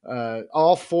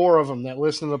 All 4 of them that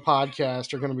listen to the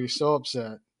podcast are going to be so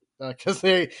upset because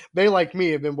they like me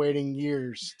have been waiting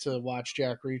years to watch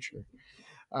Jack Reacher.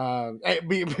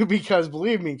 Because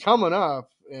believe me, coming up,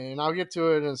 and I'll get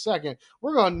to it in a second,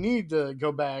 we're going to need to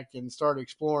go back and start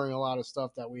exploring a lot of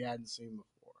stuff that we hadn't seen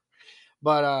before.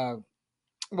 But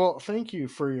well, thank you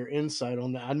for your insight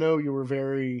on that. I know you were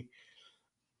very,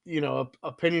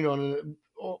 opinionated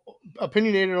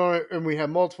on it, and we had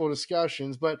multiple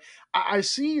discussions. But I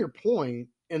see your point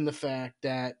in the fact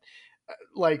that,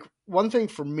 like, one thing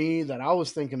for me that I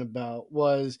was thinking about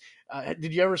was,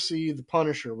 did you ever see The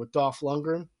Punisher with Dolph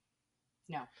Lundgren?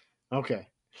 No, Okay,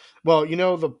 well, you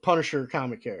know the Punisher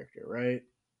comic character, right?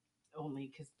 only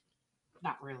because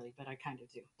not really, but I kind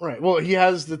of do. Right. Well, he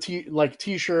has the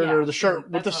T-shirt Yeah, or the so shirt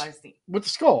with that's what I've seen. with the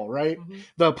skull, right? Mhm.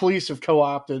 The police have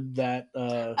co-opted that.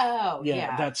 Oh,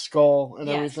 yeah. that skull and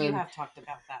yes, everything. you have talked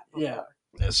about that before.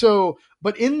 Yeah. So,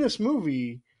 but in this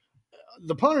movie,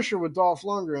 The Punisher with Dolph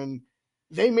Lundgren,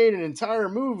 they made an entire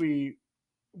movie,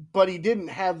 but he didn't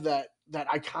have that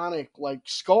iconic like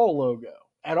skull logo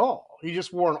at all. He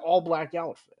just wore an all black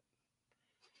outfit.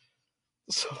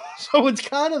 So it's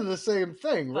kind of the same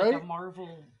thing, Like right? a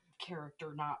Marvel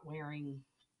character not wearing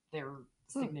their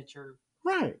signature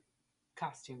Right.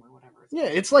 costume or whatever. Yeah,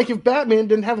 it's like if Batman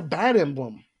didn't have a bat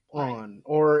emblem Right. on,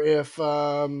 or if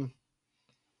the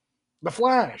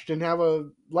Flash didn't have a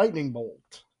lightning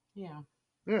bolt. Yeah.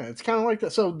 Yeah, it's kind of like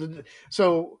that.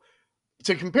 So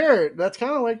to compare it, that's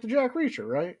kind of like the Jack Reacher,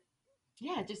 right?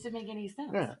 Yeah, it just didn't make any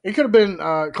sense. Yeah, it could have been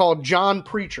called John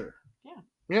Preacher. Yeah.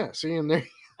 Yeah, see, and there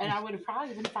And I would have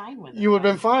probably been fine with it. you would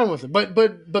have been fine with it. But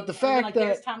the fact like that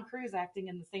there's Tom Cruise acting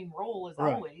in the same role as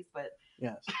Right. always, but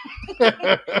yes,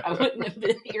 I wouldn't have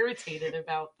been irritated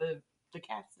about the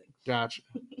casting. gotcha.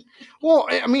 Well,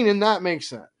 I mean, and that makes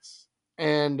sense.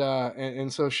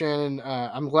 And so Shannon,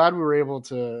 I'm glad we were able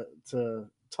to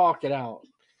talk it out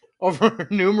over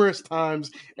numerous times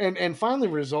and finally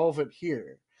resolve it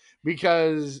here.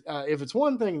 Because if it's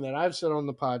one thing that I've said on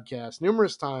the podcast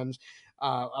numerous times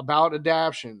about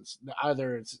adaptions,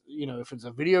 either it's if it's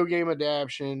a video game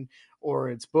adaptation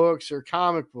or it's books or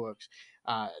comic books,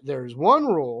 there's one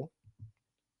rule,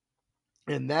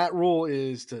 and that rule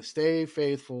is to stay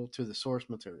faithful to the source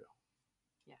material.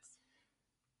 Yes.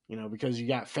 Because you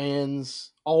got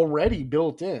fans already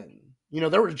built in.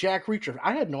 There was Jack Reacher.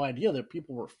 I had no idea that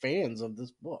people were fans of this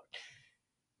book.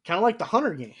 Kind of like the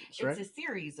Hunger Games, right? It's a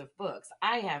series of books.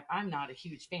 I'm not a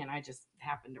huge fan. I just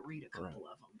happen to read a couple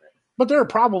of them. But there are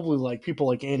probably like people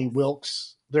like Annie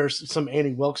Wilkes. There's some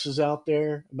Annie Wilkes out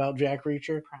there about Jack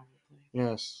Reacher. Probably.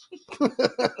 Yes.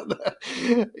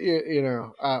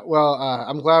 Well,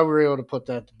 I'm glad we were able to put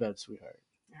that to bed, sweetheart.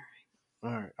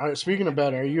 All right. Speaking of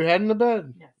bed, are you heading to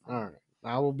bed? Yes. All right.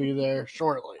 I will be there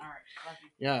shortly. All right. Love you.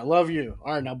 Yeah, I love you.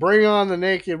 All right, now bring on the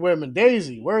naked women.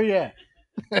 Daisy, where are you at?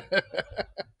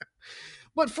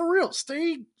 But for real,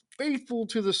 stay faithful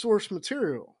to the source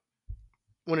material.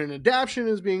 When an adaptation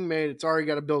is being made, it's already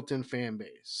got a built-in fan base.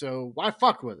 So why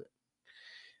fuck with it?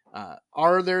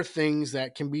 Are there things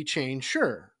that can be changed?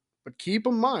 Sure. But keep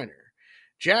in mind,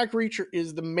 Jack Reacher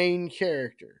is the main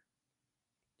character.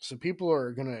 So people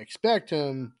are going to expect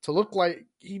him to look like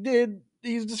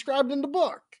he's described in the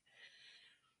book.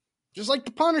 Just like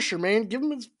the Punisher, man. Give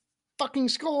him his fucking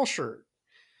skull shirt.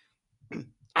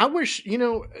 I wish,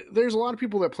 there's a lot of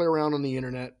people that play around on the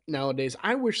internet nowadays.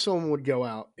 I wish someone would go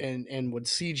out and would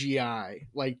CGI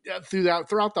like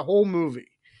throughout the whole movie.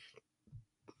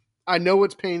 I know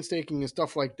it's painstaking and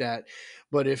stuff like that,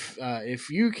 but if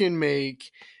you can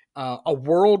make a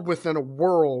world within a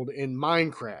world in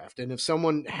Minecraft, and if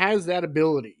someone has that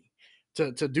ability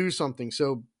to do something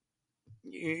so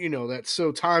that's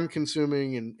so time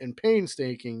consuming and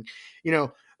painstaking,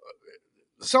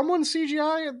 someone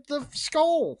CGI the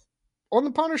skull on the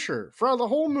Punisher for the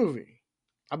whole movie.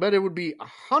 I bet it would be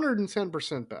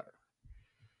 110% better.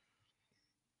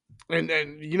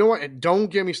 And you know what? Don't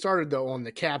get me started though on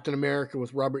the Captain America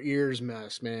with rubber ears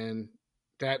mess, man.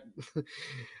 that,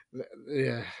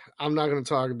 yeah, I'm not going to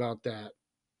talk about that.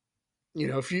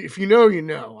 If you know, you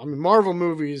know. I mean, Marvel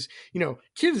movies,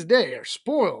 kids today are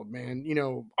spoiled, man.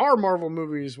 Our Marvel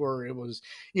movies where it was,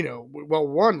 well,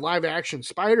 one live action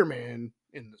Spider-Man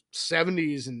in the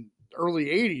 70s and early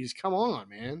 80s. Come on,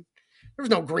 man. There was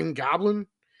no Green Goblin.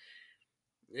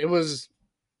 It was,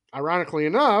 ironically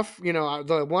enough,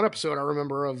 the one episode I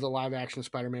remember of the live action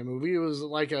Spider-Man movie, it was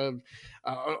like a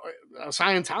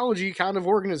Scientology kind of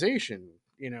organization,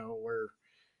 where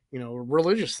a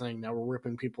religious thing that were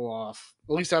ripping people off.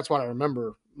 At least that's what I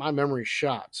remember. My memory's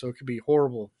shot, so it could be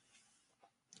horrible.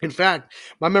 In fact,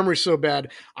 my memory's so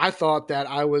bad, I thought that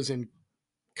I was in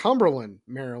Cumberland,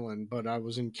 Maryland, but I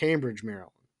was in Cambridge,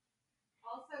 Maryland.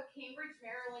 Also, Cambridge,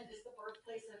 Maryland is the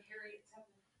birthplace of Harriet Tubman.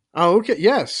 Oh, okay.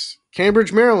 Yes.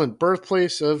 Cambridge, Maryland,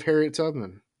 birthplace of Harriet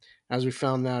Tubman, as we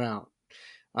found that out.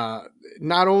 Uh,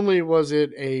 Not only was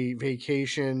it a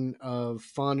vacation of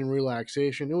fun and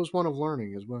relaxation, it was one of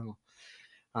learning as well.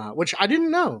 Which I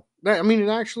didn't know. I mean, it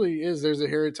actually is. There's a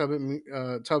Harriet Tubman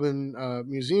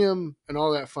museum and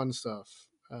all that fun stuff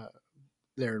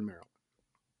there in Maryland.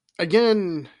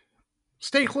 Again,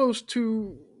 stay close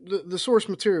to the source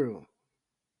material.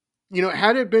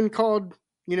 Had it been called,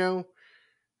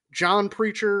 John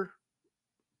Preacher,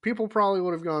 people probably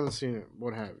would have gone and seen it,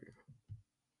 what have you.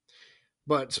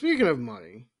 But speaking of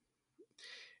money,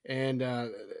 and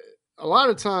a lot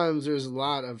of times there's a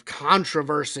lot of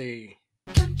controversy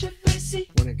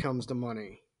when it comes to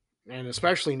money. And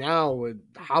especially now with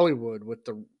Hollywood, with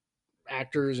the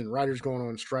actors and writers going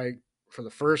on strike for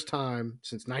the first time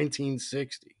since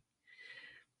 1960.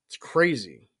 It's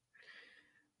crazy.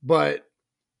 But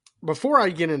before I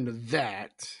get into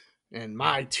that and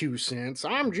my 2 cents,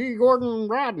 I'm G. Gordon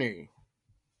Rodney.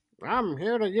 I'm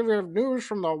here to give you news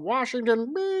from the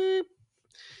Washington Beep.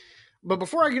 But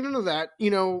before I get into that,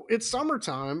 it's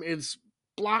summertime. It's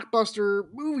blockbuster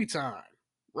movie time,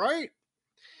 right?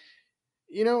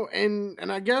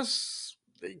 And I guess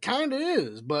it kind of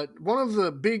is. But one of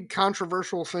the big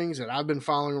controversial things that I've been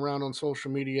following around on social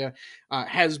media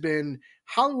has been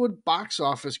Hollywood box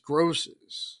office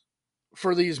grosses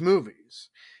for these movies.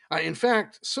 In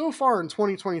fact, so far in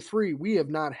 2023, we have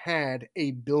not had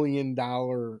a $1 billion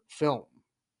film.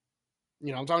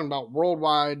 I'm talking about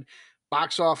worldwide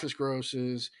box office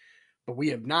grosses, but we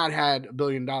have not had a $1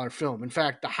 billion film. In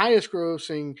fact, the highest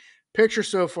grossing picture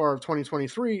so far of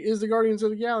 2023 is the Guardians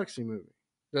of the Galaxy movie,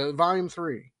 the Volume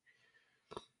 3.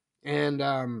 And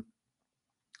I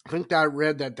think that I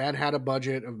read that had a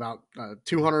budget of about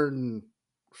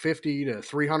 250 to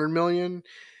 300 million.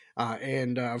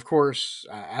 And of course,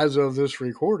 as of this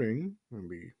recording, it'll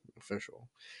be official.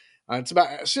 It's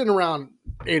about sitting around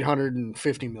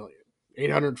 850 million,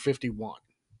 851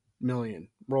 million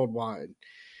worldwide.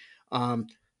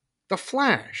 The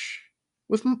Flash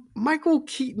with Michael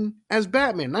Keaton as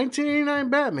Batman, 1989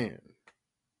 Batman.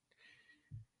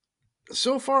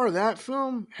 So far, that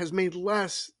film has made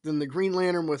less than the Green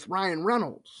Lantern with Ryan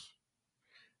Reynolds.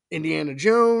 Indiana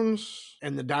Jones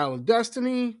and the Dial of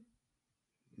Destiny,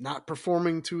 not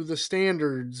performing to the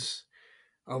standards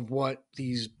of what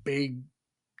these big,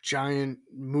 giant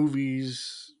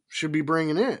movies should be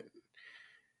bringing in.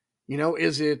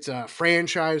 Is it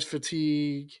franchise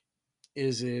fatigue?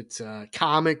 Is it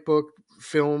comic book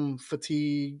film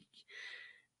fatigue?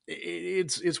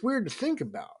 It's weird to think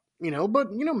about,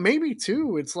 but maybe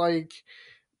too. It's like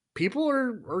people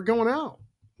are going out.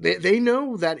 They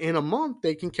know that in a month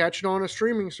they can catch it on a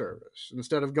streaming service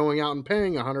instead of going out and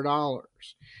paying $100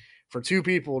 for 2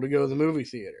 people to go to the movie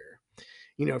theater.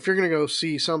 If you're going to go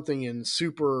see something in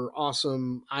super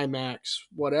awesome IMAX,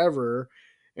 whatever,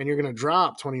 and you're going to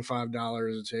drop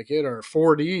 $25 a ticket or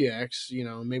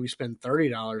 4DX, maybe spend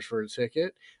 $30 for a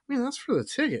ticket. I mean, that's for the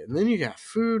ticket. And then you got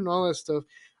food and all that stuff.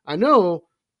 I know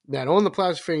that on the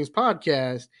Plastic Things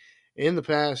podcast in the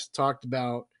past talked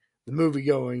about the movie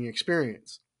going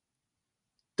experience.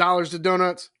 Dollars to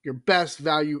Donuts, your best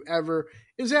value ever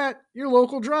is at your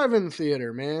local drive-in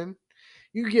theater, man.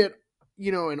 You get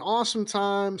an awesome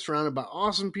time surrounded by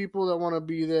awesome people that want to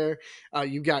be there.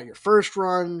 You got your first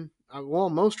run. Well,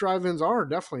 most drive-ins are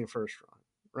definitely a first run,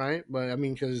 right? But I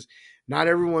mean, because not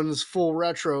everyone's full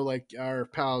retro like our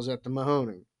pals at the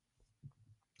Mahoning.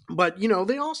 But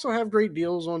they also have great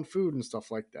deals on food and stuff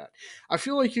like that. I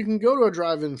feel like you can go to a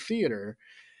drive-in theater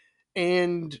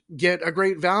and get a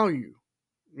great value.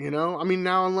 I mean,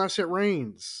 now unless it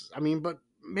rains. I mean, but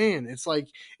man, it's like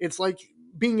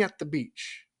being at the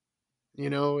beach.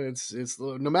 It's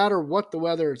no matter what the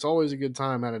weather, it's always a good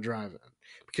time at a drive-in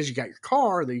because you got your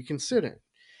car that you can sit in.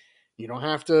 You don't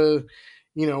have to,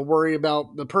 worry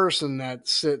about the person that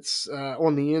sits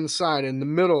on the inside in the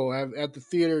middle at the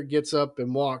theater, gets up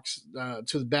and walks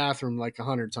to the bathroom like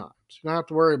 100 times. You don't have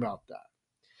to worry about that.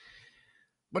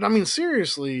 But I mean,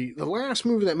 seriously, the last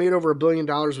movie that made over $1 billion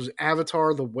was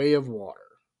Avatar: The Way of Water.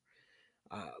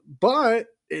 But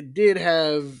it did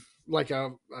have like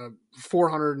a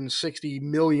 $460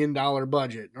 million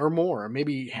budget or more.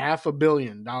 Maybe $500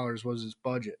 million was his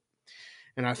budget.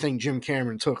 And I think Jim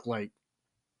Cameron took like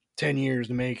 10 years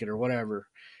to make it or whatever.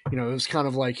 It was kind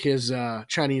of like his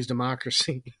Chinese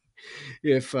Democracy,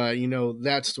 if you know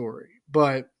that story.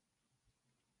 But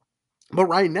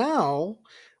right now,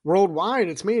 worldwide,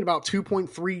 it's made about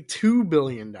 $2.32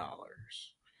 billion.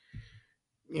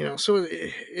 So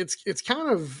it's kind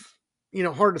of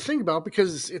hard to think about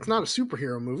because it's not a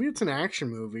superhero movie; it's an action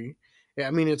movie.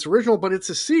 I mean, it's original, but it's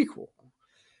a sequel.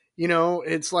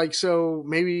 It's like, so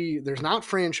maybe there's not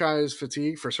franchise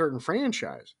fatigue for certain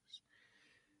franchises.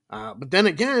 But then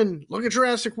again, look at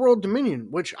Jurassic World Dominion,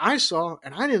 which I saw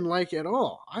and I didn't like at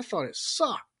all. I thought it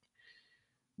sucked.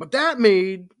 But that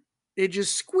made it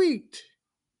just squeaked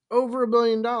over $1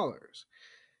 billion.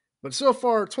 But so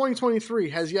far,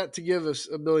 2023 has yet to give us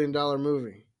 $1 billion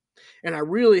movie. And I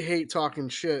really hate talking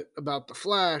shit about The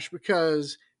Flash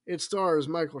because it stars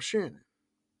Michael Shannon,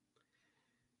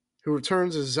 who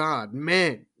returns as Zod.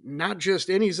 Man, not just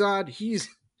any Zod.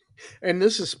 And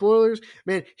this is spoilers,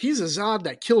 man, he's a Zod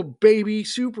that killed baby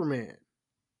Superman.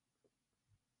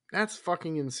 That's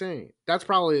fucking insane. That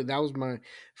was my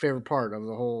favorite part of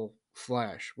the whole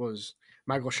Flash, was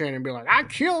Michael Shannon be like, I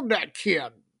killed that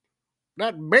kid.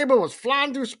 That baby was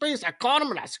flying through space. I caught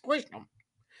him and I squished him.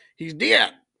 He's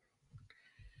dead.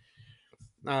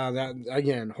 That,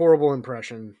 again, horrible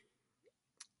impression.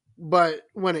 But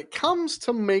when it comes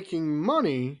to making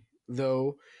money,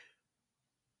 though,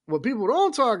 what people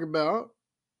don't talk about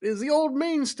is the old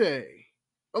mainstay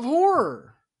of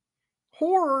horror.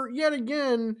 Horror, yet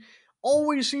again,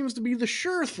 always seems to be the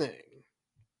sure thing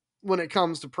when it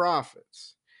comes to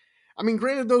profits. I mean,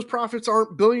 granted, those profits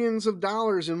aren't billions of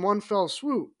dollars in one fell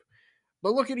swoop.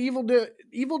 But look at Evil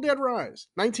Dead Rise,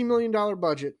 $19 million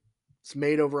budget. It's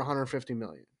made over $150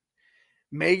 million.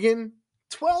 Megan,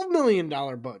 $12 million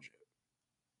budget.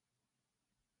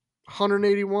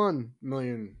 $181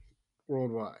 million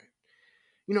worldwide.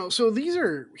 So these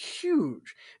are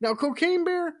huge. Now, Cocaine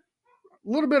Bear, a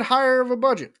little bit higher of a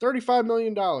budget, $35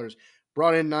 million,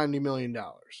 brought in $90 million.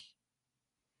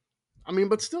 I mean,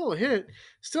 but still a hit,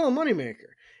 still a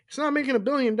moneymaker. It's not making $1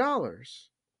 billion,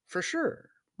 for sure.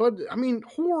 But, I mean,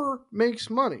 horror makes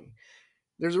money.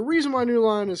 There's a reason why New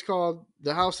Line is called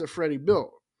The House That Freddy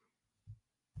Built.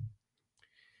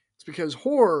 It's because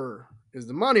horror is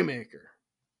the moneymaker.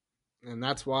 And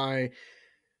that's why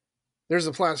there's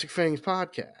a Plastic Fangs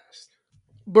podcast.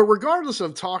 But regardless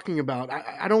of talking about,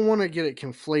 I don't want to get it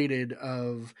conflated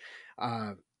of,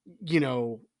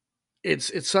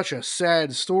 it's such a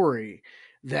sad story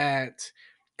that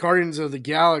Guardians of the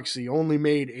Galaxy only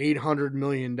made $800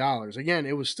 million. Again,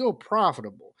 it was still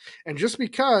profitable. And just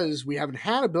because we haven't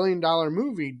had $1 billion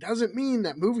movie doesn't mean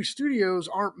that movie studios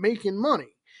aren't making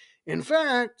money. In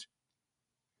fact,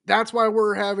 that's why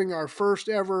we're having our first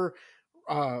ever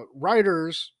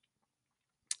writers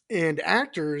and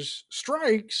actors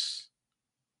strikes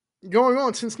going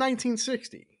on since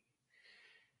 1960.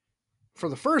 For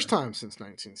the first time since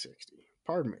 1960.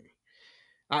 Pardon me.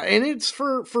 And it's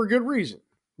for good reason.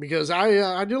 Because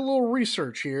I did a little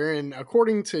research here, and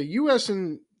according to U.S.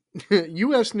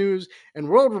 News and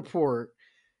World Report,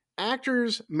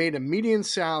 actors made a median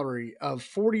salary of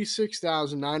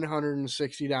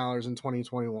 $46,960 in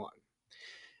 2021.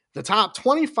 The top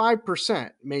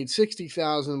 25% made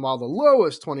 $60,000, while the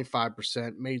lowest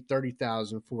 25% made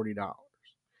 $30,040.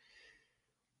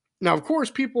 Now, of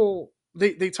course, people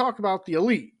they talk about the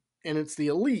elite, and it's the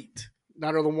elite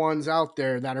that are the ones out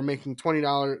there that are making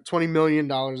 $20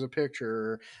 million a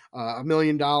picture, or $1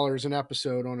 million an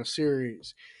episode on a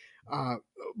series.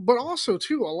 But also,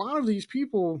 too, a lot of these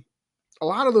people, a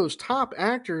lot of those top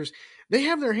actors, they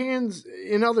have their hands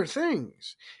in other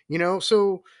things,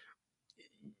 So,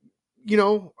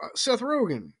 Seth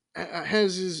Rogen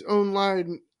has his own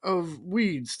line of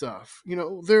weed stuff.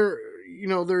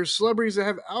 There's celebrities that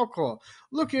have alcohol.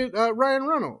 Look at Ryan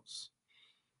Reynolds.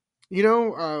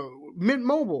 Mint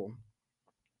Mobile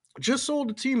just sold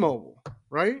to T-Mobile,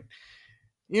 right?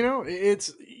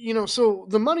 It's so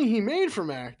the money he made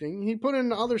from acting, he put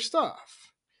into other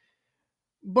stuff.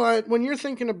 But when you're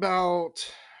thinking about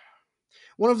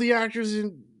one of the actors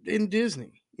in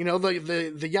Disney,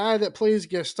 the guy that plays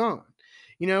Gaston,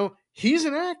 he's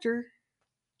an actor.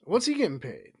 What's he getting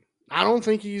paid? I don't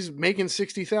think he's making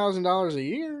 $60,000 a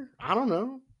year. I don't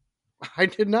know. I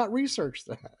did not research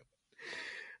that.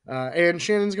 And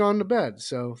Shannon's gone to bed,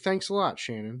 so thanks a lot,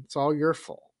 Shannon. It's all your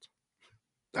fault.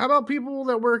 How about people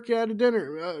that work at a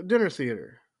dinner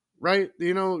theater? Right?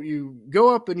 You know, you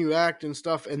go up and you act and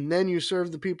stuff, and then you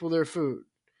serve the people their food.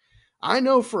 I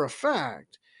know for a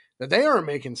fact that they aren't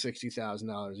making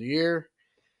 $60,000 a year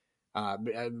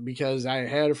because I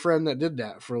had a friend that did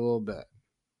that for a little bit,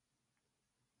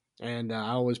 and I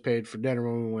always paid for dinner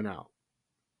when we went out.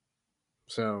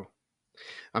 So,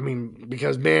 I mean,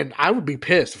 because man, I would be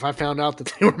pissed if I found out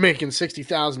that they were making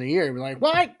 $60,000 a year. I'd be like,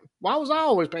 what? Why was I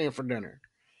always paying for dinner?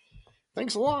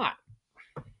 Thanks a lot.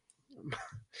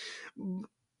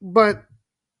 But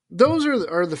those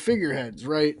are the figureheads,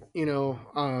 right? You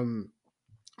know,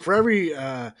 for every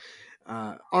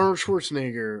Arnold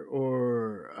Schwarzenegger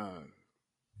or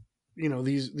you know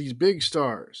these big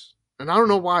stars. And I don't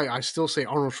know why I still say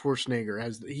Arnold Schwarzenegger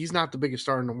as he's not the biggest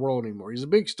star in the world anymore. He's a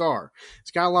big star.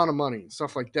 He's got a lot of money and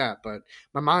stuff like that. But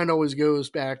my mind always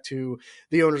goes back to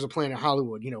the owners of Planet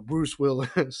Hollywood. You know, Bruce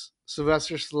Willis,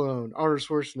 Sylvester Stallone, Arnold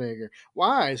Schwarzenegger.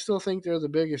 Why? I still think they're the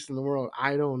biggest in the world.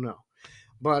 I don't know.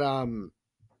 But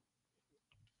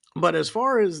but as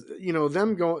far as you know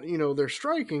them going, you know, they're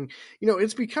striking. You know,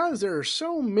 it's because there are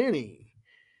so many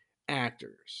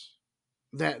actors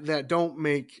that don't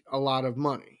make a lot of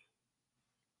money,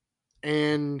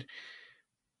 and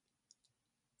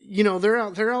you know they're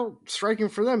out striking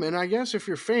for them. And I guess if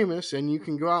you're famous and you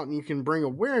can go out and you can bring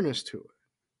awareness to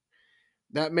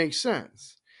it, that makes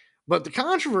sense. But the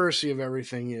controversy of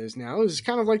everything is now is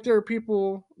kind of like there are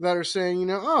people that are saying, you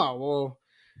know, oh well,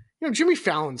 you know, Jimmy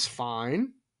Fallon's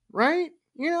fine, right?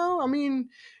 You know, I mean,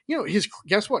 you know, his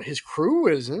guess what? His crew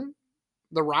isn't.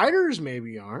 The writers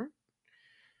maybe aren't.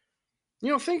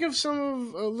 You know, think of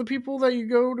some of the people that you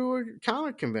go to a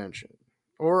comic convention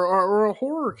or a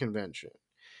horror convention.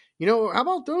 You know, how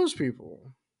about those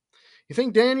people? You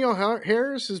think Danielle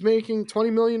Harris is making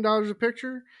 $20 million a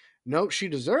picture? No, she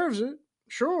deserves it,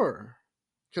 sure,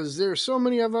 because there's so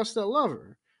many of us that love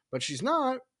her, but she's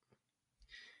not.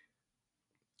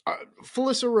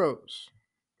 Felissa Rose,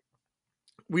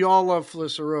 we all love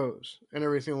Felissa Rose and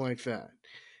everything like that,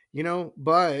 you know.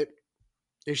 But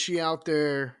is she out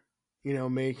there, you know,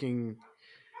 making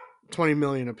 20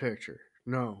 million a picture?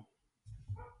 No,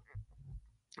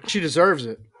 she deserves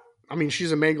it. I mean,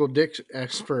 she's a Mangle Dick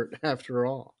expert after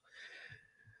all.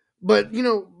 But you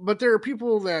know, but there are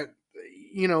people that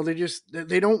you know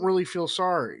they don't really feel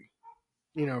sorry,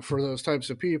 you know, for those types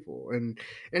of people, and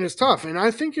it's tough. And I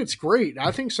think it's great.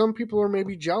 I think some people are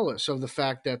maybe jealous of the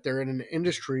fact that they're in an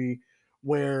industry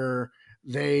where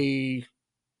they,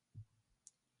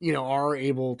 you know, are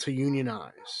able to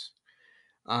unionize.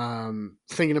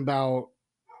 Thinking about,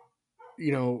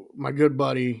 you know, my good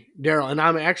buddy Daryl, and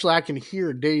I can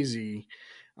hear Daisy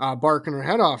barking her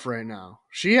head off right now.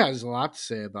 She has a lot to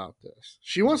say about this.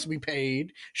 She wants to be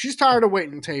paid. She's tired of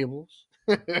waiting tables.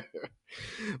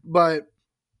 but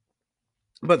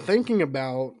but thinking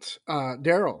about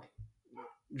Daryl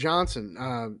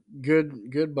Johnson,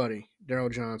 good buddy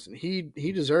Daryl Johnson,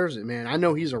 he deserves it, man. I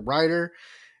know he's a writer,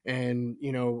 and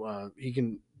you know he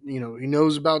can, you know, he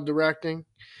knows about directing,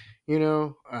 you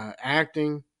know,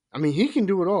 acting. I mean, he can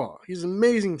do it all. He's an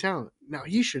amazing talent. Now,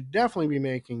 he should definitely be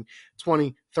making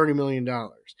 20, $30 million.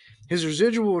 His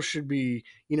residual should be,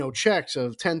 you know, checks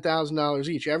of $10,000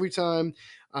 each every time,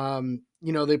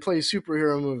 you know, they play a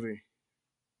superhero movie,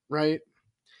 right?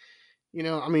 You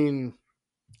know, I mean,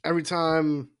 every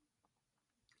time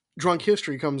Drunk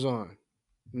History comes on,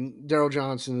 Daryl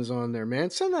Johnson is on there, man.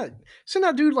 Send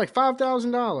that dude like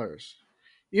 $5,000,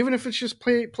 even if it's just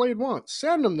played once.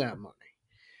 Send him that money.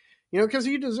 You know, because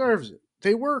he deserves it.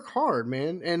 They work hard,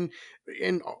 man, and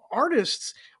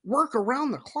artists work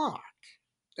around the clock.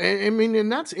 And I mean, and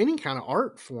that's any kind of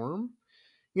art form.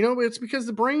 You know, it's because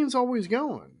the brain's always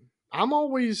going. I'm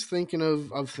always thinking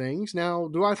of things. Now,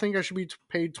 do I think I should be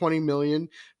paid 20 million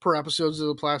per episodes of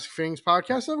the Plastic Things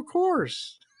podcast? Of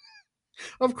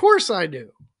course, I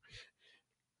do.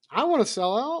 I want to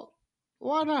sell out.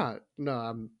 Why not? No,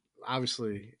 I'm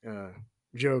obviously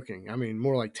joking. I mean,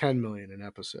 more like 10 million an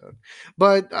episode.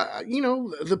 But you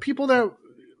know, the people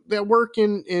that work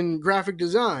in graphic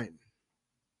design,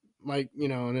 like, you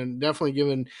know, and then definitely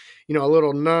giving, you know, a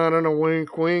little nod and a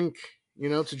wink, wink, you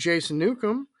know, to Jason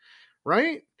Newcomb,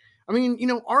 right? I mean, you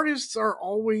know, artists are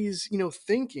always, you know,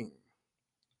 thinking.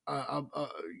 Uh, uh, uh,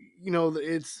 you know,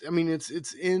 it's. I mean,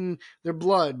 it's in their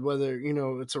blood. Whether, you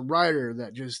know, it's a writer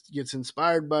that just gets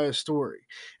inspired by a story,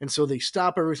 and so they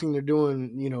stop everything they're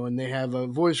doing, you know, and they have a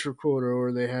voice recorder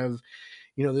or they have,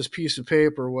 you know, this piece of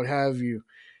paper or what have you,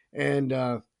 and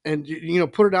and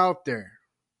put it out there.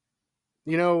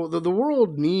 The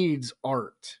world needs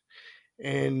art,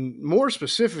 and more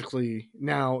specifically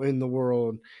now in the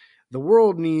world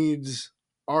needs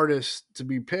artists to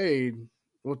be paid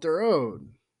what they're owed.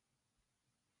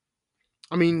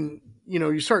 I mean,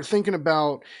 you start thinking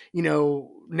about,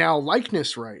 now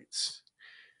likeness rights,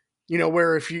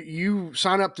 where if you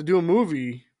sign up to do a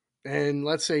movie, and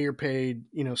let's say you're paid,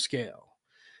 scale,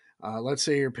 let's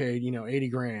say you're paid, 80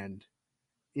 grand,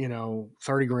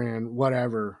 30 grand,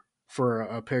 whatever, for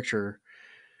a picture,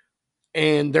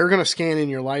 and they're going to scan in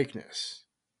your likeness.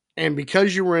 And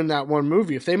because you were in that one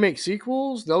movie, if they make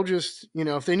sequels, they'll just,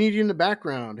 if they need you in the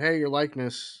background, hey, your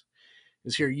likeness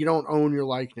is here. You don't own your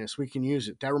likeness. We can use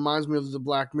it. That reminds me of the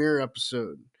Black Mirror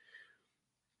episode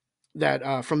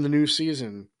that from the new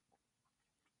season,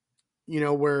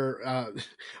 where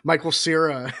Michael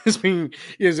Cera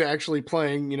is actually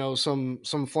playing, some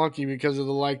flunky because of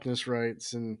the likeness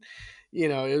rights. And,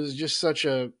 it was just such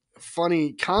a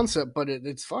funny concept, but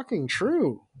it's fucking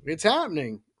true. It's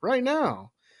happening right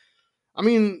now. I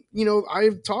mean,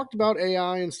 I've talked about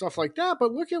AI and stuff like that,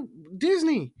 but look at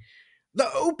Disney. The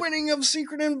opening of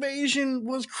Secret Invasion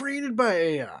was created by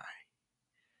AI.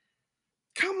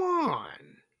 Come on.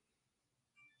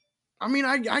 I mean,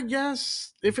 I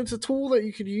guess if it's a tool that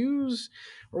you could use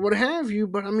or what have you,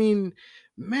 but I mean,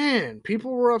 man,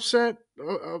 people were upset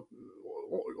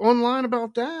online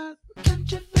about that.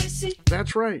 Controversy.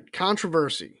 That's right,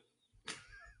 controversy.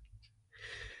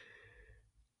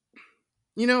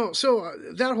 So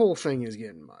that whole thing is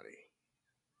getting muddy.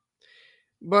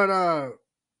 But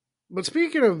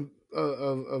speaking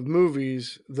of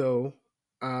movies, though,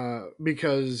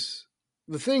 because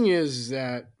the thing is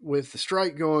that with the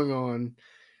strike going on,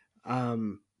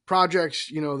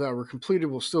 projects that were completed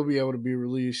will still be able to be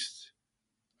released.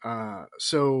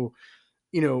 So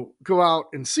go out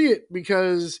and see it,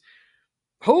 because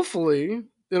hopefully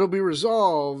it'll be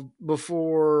resolved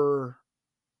before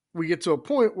we get to a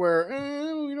point where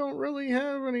we don't really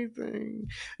have anything.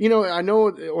 I know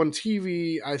on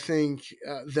TV, I think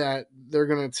that they're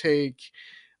going to take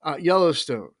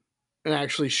Yellowstone and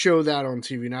actually show that on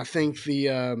TV. And I think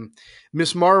the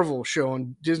Miss Marvel show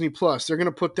on Disney Plus, they're going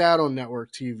to put that on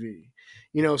network TV.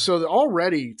 So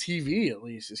already TV at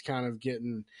least is kind of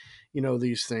getting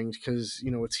these things, because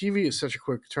with TV is such a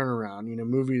quick turnaround.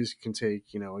 Movies can take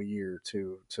a year or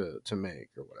two to make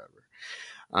or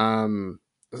whatever.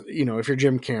 If you're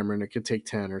Jim Cameron, it could take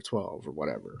 10 or 12 or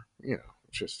whatever.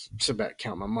 Just sit back,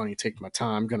 count my money, take my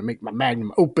time. I'm going to make my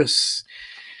magnum opus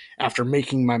after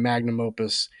making my magnum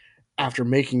opus after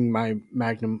making my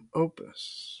magnum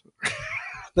opus.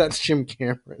 That's Jim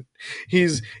Cameron.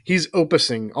 He's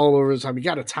opusing all over the time. You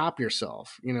got to top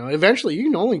yourself. Eventually you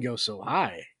can only go so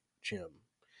high, Jim.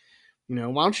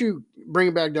 Why don't you bring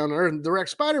it back down to earth and direct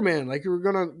Spider-Man like you were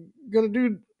gonna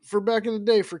do for back in the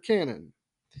day for Canon?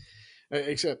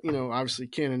 Except, obviously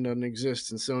Canon doesn't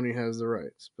exist and Sony has the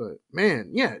rights. But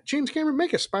man, yeah, James Cameron,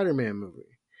 make a Spider-Man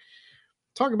movie.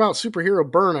 Talk about superhero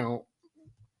burnout.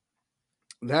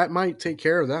 That might take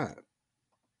care of that.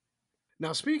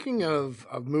 Now, speaking of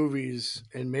movies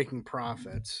and making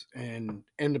profits and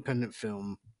independent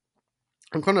film,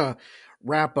 I'm going to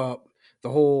wrap up the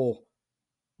whole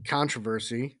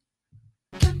controversy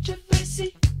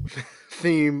Controversy.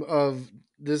 theme of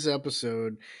this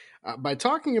episode by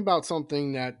talking about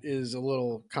something that is a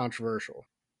little controversial.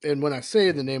 And when I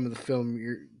say the name of the film,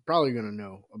 you're probably going to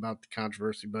know about the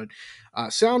controversy, but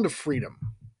Sound of Freedom,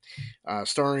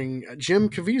 starring Jim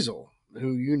Caviezel,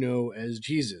 who you know as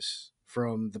Jesus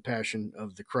from The Passion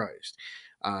of the Christ.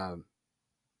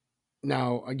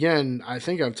 Now, again, I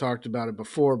think I've talked about it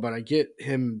before, but I get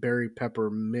him and Barry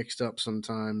Pepper mixed up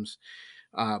sometimes.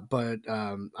 But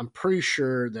I'm pretty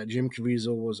sure that Jim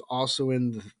Caviezel was also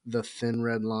in the Thin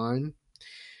Red Line.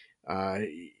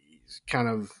 He's kind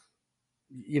of,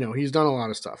 he's done a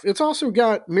lot of stuff. It's also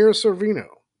got Mira Sorvino.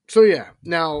 So yeah,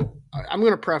 now I'm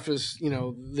going to preface,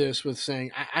 this with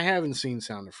saying I haven't seen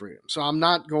Sound of Freedom, so I'm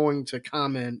not going to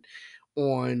comment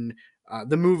on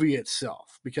the movie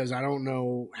itself, because I don't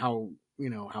know how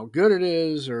good it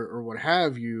is or what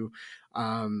have you.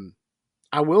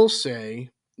 I will say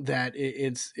that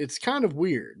it's kind of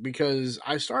weird, because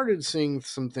I started seeing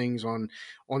some things on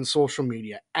social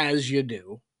media, as you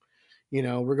do.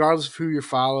 Regardless of who you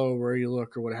follow, where you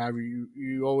look, or what have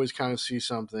you always kind of see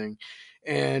something,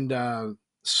 and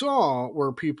saw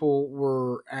where people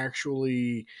were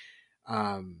actually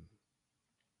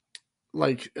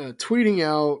tweeting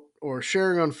out or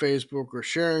sharing on Facebook or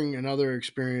sharing another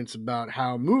experience about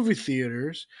how movie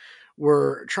theaters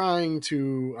were trying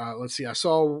to, let's see, I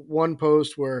saw one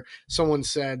post where someone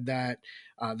said that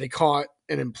they caught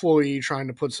an employee trying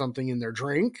to put something in their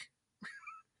drink,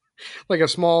 like a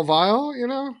small vial,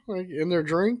 like in their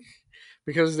drink,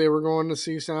 because they were going to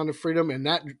see Sound of Freedom, and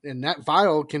that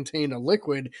vial contained a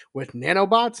liquid with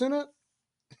nanobots in it.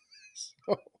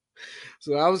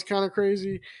 So that was kind of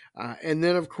crazy. And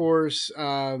then, of course,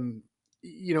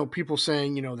 people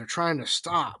saying, they're trying to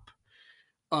stop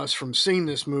us from seeing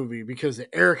this movie because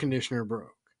the air conditioner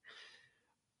broke.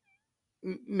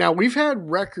 Now, we've had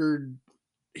record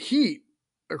heat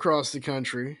across the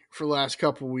country for the last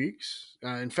couple of weeks.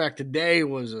 In fact, today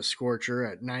was a scorcher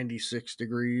at 96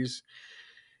 degrees,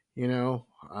 and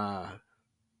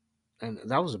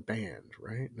that was a band,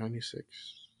 right? 96.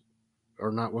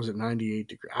 Or not, was it 98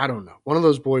 degrees? I don't know. One of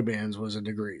those boy bands was in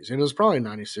degrees, and it was probably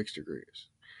 96 degrees.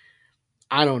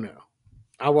 I don't know.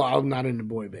 I'm not into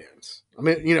boy bands. I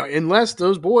mean, unless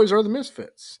those boys are the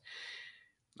Misfits.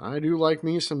 I do like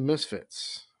me some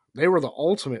Misfits. They were the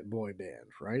ultimate boy band,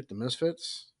 right? The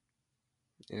Misfits.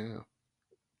 Yeah.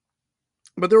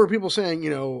 But there were people saying,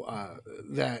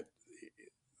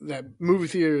 that movie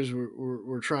theaters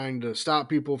were trying to stop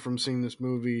people from seeing this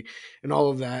movie and all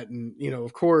of that. And,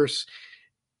 of course,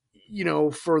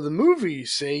 for the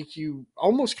movie's sake, you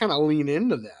almost kind of lean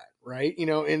into that, right?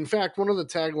 In fact, one of the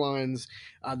taglines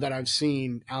that I've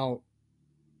seen out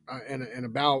and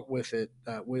about with it,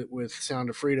 with Sound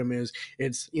of Freedom is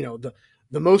it's,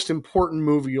 the most important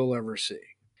movie you'll ever see.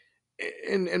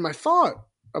 And my thought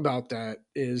about that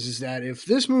is that if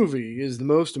this movie is the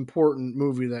most important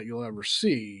movie that you'll ever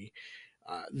see,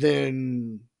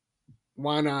 then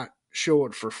why not show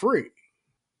it for free?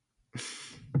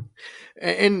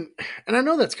 and I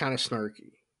know that's kind of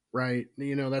snarky, right?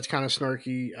 That's kind of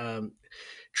snarky.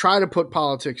 Try to put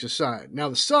politics aside. Now,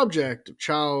 the subject of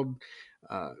child,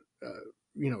 uh, uh,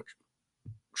 you know,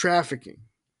 trafficking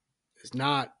is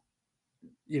not,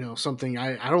 something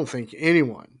I don't think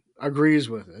anyone agrees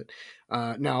with it.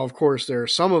 Now, of course, there are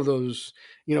some of those,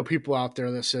 people out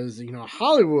there that says,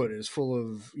 Hollywood is full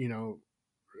of,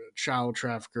 child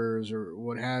traffickers or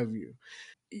what have you.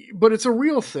 But it's a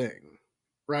real thing,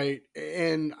 right?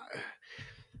 And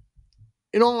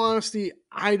in all honesty,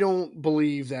 I don't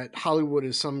believe that Hollywood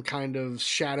is some kind of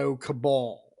shadow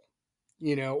cabal,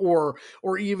 or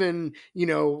even,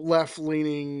 left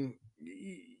leaning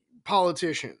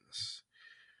politicians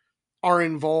are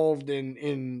involved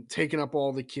in taking up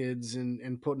all the kids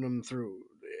and putting them through.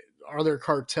 Are there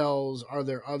cartels? Are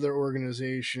there other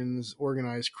organizations,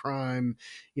 organized crime,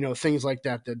 things like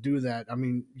that do that? I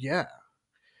mean, yeah,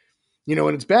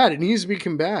 and it's bad. It needs to be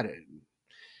combated,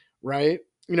 right?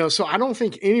 So I don't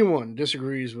think anyone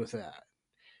disagrees with that.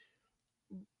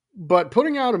 But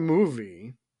putting out a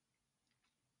movie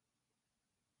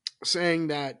saying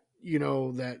that,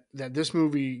 that this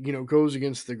movie, goes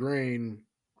against the grain,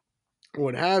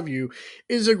 what have you,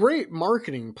 is a great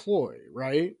marketing ploy,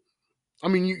 right? I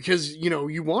mean, because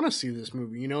you want to see this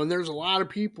movie, and there's a lot of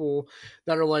people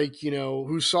that are like,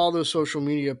 who saw those social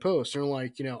media posts and are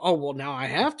like, oh well, now I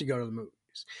have to go to the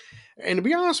movies. And to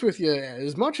be honest with you,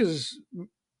 as much as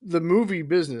the movie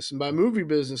business, and by movie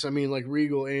business I mean like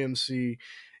Regal, AMC,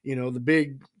 the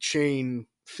big chain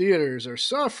theaters are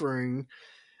suffering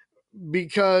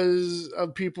because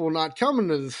of people not coming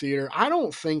to the theater. I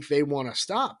don't think they want to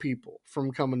stop people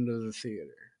from coming to the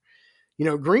theater.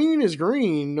 Green is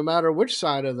green no matter which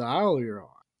side of the aisle you're on.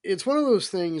 It's one of those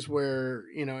things where,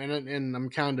 and I'm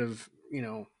kind of,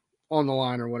 on the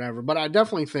line or whatever, but I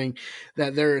definitely think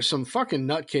that there are some fucking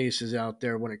nutcases out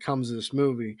there when it comes to this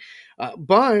movie.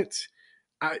 But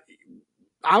I,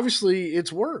 obviously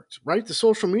it's worked, right? The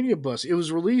social media buzz. It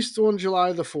was released on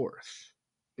July the 4th.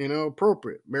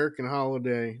 Appropriate American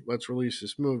holiday. Let's release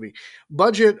this movie.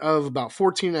 Budget of about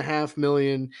 $14.5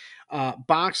 million.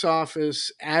 Box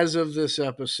office as of this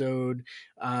episode,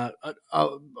 a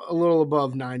little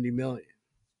above 90 million.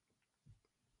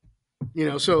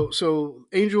 So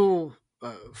Angel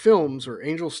Films, or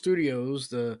Angel Studios,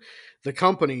 the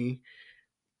company,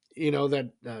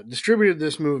 that distributed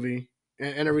this movie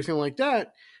and everything like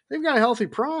that, they've got a healthy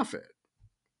profit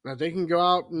that they can go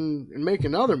out and make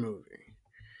another movie.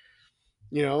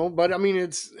 But I mean,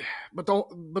 but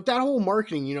that whole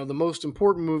marketing, the most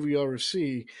important movie you'll ever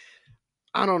see.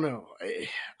 I don't know.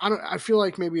 I feel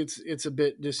like maybe it's a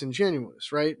bit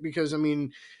disingenuous, right? Because I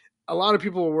mean, a lot of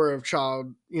people are aware of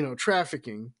child,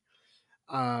 trafficking,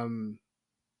 um,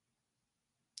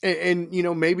 and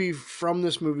maybe from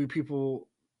this movie, people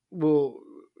will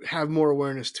have more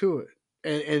awareness to it,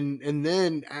 and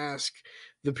then ask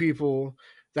the people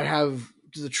that have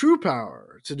the true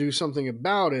power to do something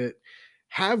about it,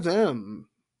 have them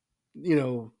you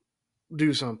know,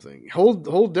 do something.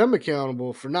 Hold them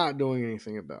accountable for not doing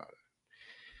anything about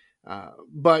it.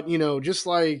 But just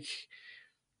like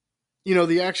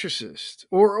The Exorcist,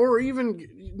 or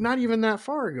even not even that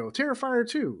far ago, Terrifier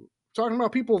 2, talking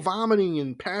about people vomiting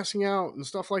and passing out and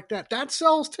stuff like that. That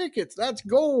sells tickets. That's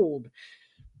gold.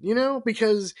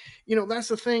 Because that's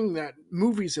the thing that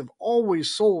movies have always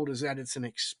sold, is that it's an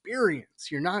experience.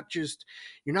 You're not just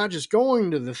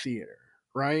going to the theater,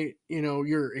 right?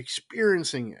 You're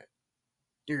experiencing it.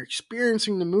 You're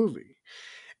experiencing the movie.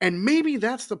 And maybe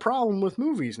that's the problem with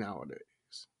movies nowadays.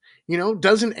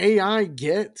 Doesn't AI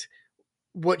get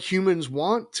what humans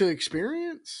want to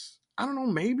experience? I don't know,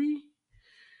 maybe.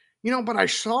 But I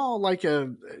saw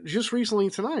just recently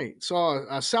tonight, saw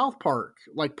a South Park,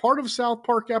 like part of South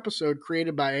Park episode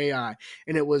created by AI,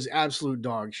 and it was absolute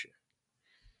dog shit.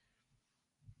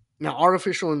 Now,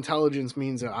 artificial intelligence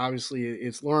means that obviously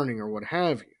it's learning or what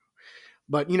have you.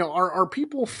 But, are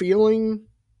people feeling,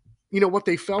 what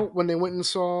they felt when they went and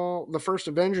saw the first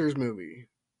Avengers movie?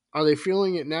 Are they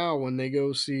feeling it now when they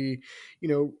go see,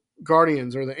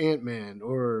 Guardians or the Ant-Man,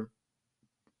 or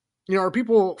are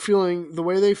people feeling the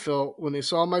way they felt when they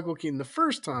saw Michael Keaton the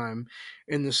first time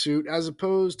in the suit, as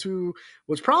opposed to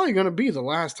what's probably going to be the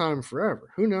last time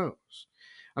forever? Who knows?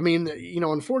 I mean,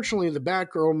 unfortunately, the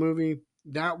Batgirl movie,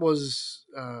 that was,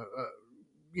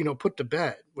 put to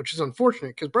bed, which is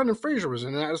unfortunate because Brendan Fraser was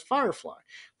in it as Firefly.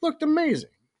 Looked amazing.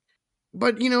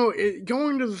 But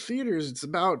going to the theaters, it's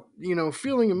about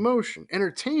feeling emotion.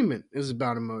 Entertainment is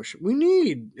about emotion. We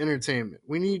need entertainment.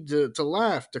 We need to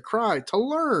laugh, to cry, to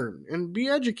learn, and be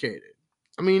educated.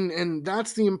 I mean, and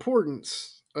that's the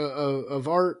importance of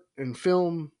art and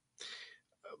film.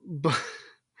 But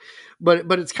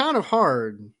but it's kind of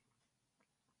hard,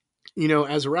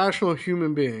 as a rational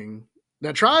human being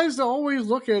that tries to always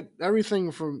look at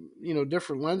everything from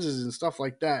different lenses and stuff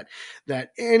like that.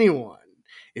 That anyone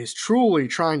is truly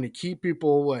trying to keep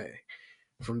people away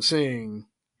from seeing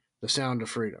The Sound of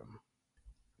Freedom.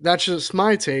 That's just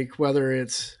my take, whether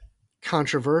it's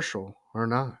controversial or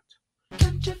not.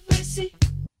 Controversy.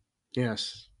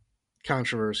 Yes,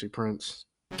 controversy, Prince.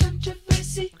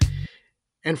 Controversy.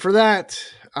 And for that,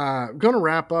 I'm going to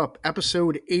wrap up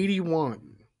episode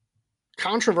 81.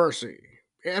 Controversy.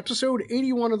 Episode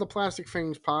 81 of the Plastic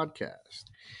Fangs podcast.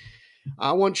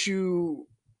 I want you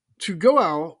to go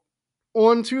out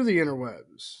onto the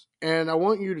interwebs, and I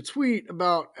want you to tweet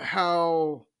about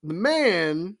how the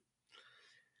man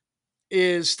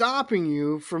is stopping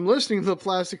you from listening to the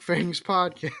Plastic Fangs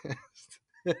podcast.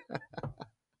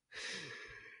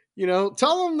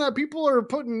 Tell them that people are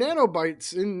putting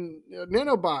nanobots in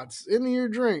your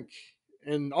drink,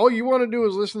 and all you want to do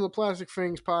is listen to the Plastic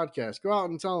Fangs podcast. Go out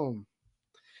and tell them.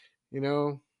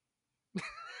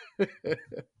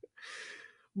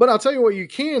 But I'll tell you what you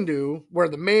can do, where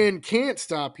the man can't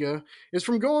stop you, is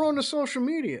from going on to social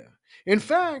media. In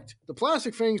fact, the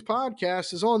Plastic Fangs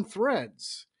podcast is on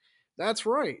Threads. That's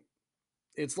right.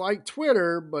 It's like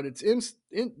Twitter, but it's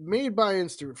made by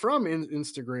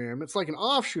Instagram. It's like an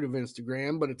offshoot of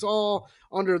Instagram, but it's all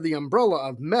under the umbrella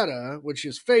of Meta, which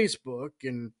is Facebook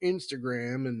and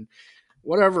Instagram and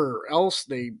whatever else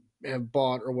they have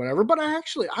bought or whatever. But I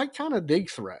kind of dig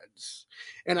Threads,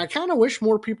 and I kind of wish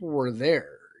more people were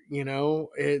there.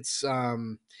 It's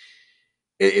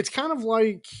it's kind of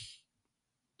like,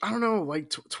 I don't know,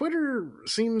 like Twitter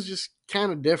seems just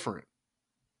kind of different.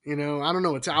 I don't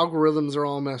know. Its algorithms are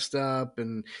all messed up,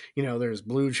 and there's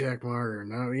blue check mark or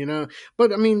no.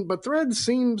 But Threads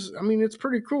seems, it's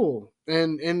pretty cool,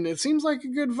 and it seems like a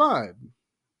good vibe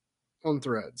on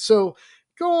Threads. So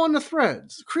go on to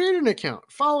Threads, create an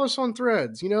account, follow us on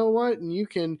Threads. You know what? And you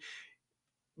can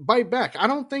bite back. I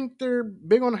don't think they're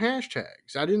big on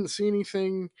hashtags. I didn't see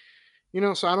anything,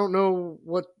 so I don't know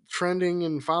what trending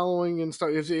and following and stuff.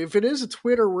 If it is a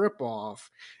Twitter ripoff,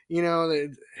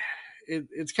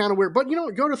 it's kind of weird. But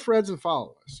go to Threads and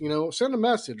follow us. Send a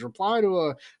message, reply to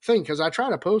a thing, because I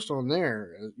try to post on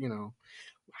there.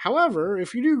 However,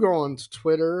 if you do go on to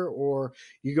Twitter or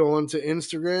you go onto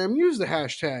Instagram, use the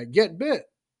hashtag GetBit.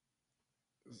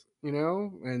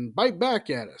 And bite back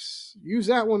at us. Use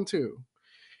that one too.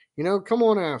 Come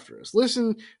on after us.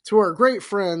 Listen to our great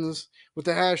friends with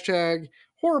the hashtag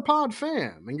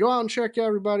HorrorPodFam and go out and check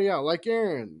everybody out. Like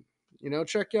Aaron,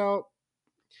 check out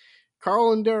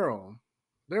Carl and Daryl,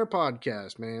 their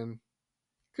podcast, man.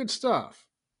 Good stuff.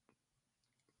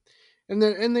 And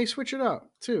they switch it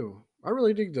up too. I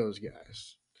really dig those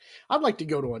guys. I'd like to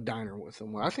go to a diner with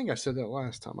them. I think I said that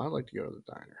last time. I'd like to go to the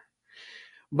diner.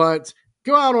 But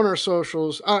go out on our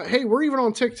socials. Hey, we're even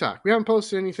on TikTok. We haven't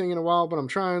posted anything in a while, but I'm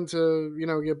trying to,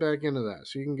 get back into that.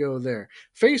 So you can go there.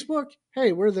 Facebook,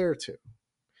 hey, we're there too.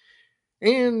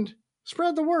 And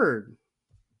spread the word.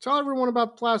 Tell everyone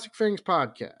about the Plastic Fangs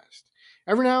podcast.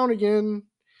 Every now and again,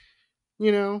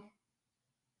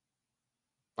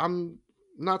 I'm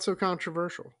not so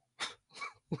controversial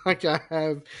like I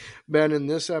have been in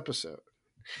this episode.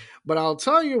 But I'll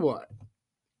tell you what,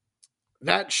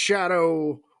 that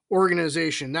shadow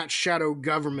organization, that shadow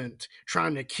government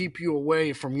trying to keep you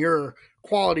away from your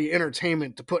quality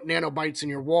entertainment to put nanobites in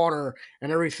your water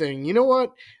and everything, you know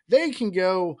what? They can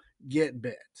go get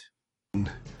bit.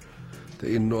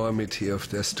 The enormity of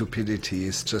their stupidity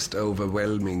is just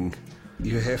overwhelming.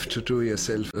 You have to do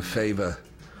yourself a favor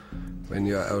when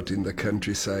you're out in the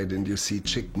countryside and you see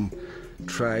chicken.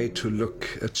 Try to look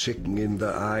a chicken in the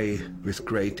eye with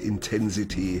great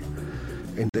intensity.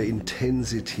 And the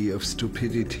intensity of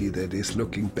stupidity that is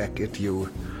looking back at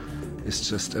you is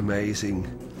just amazing.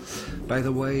 By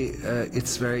the way,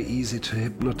 it's very easy to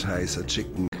hypnotize a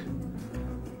chicken.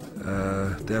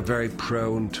 They're very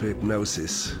prone to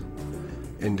hypnosis.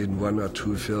 And in 1 or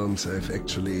 2 films I've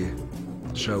actually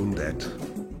shown that.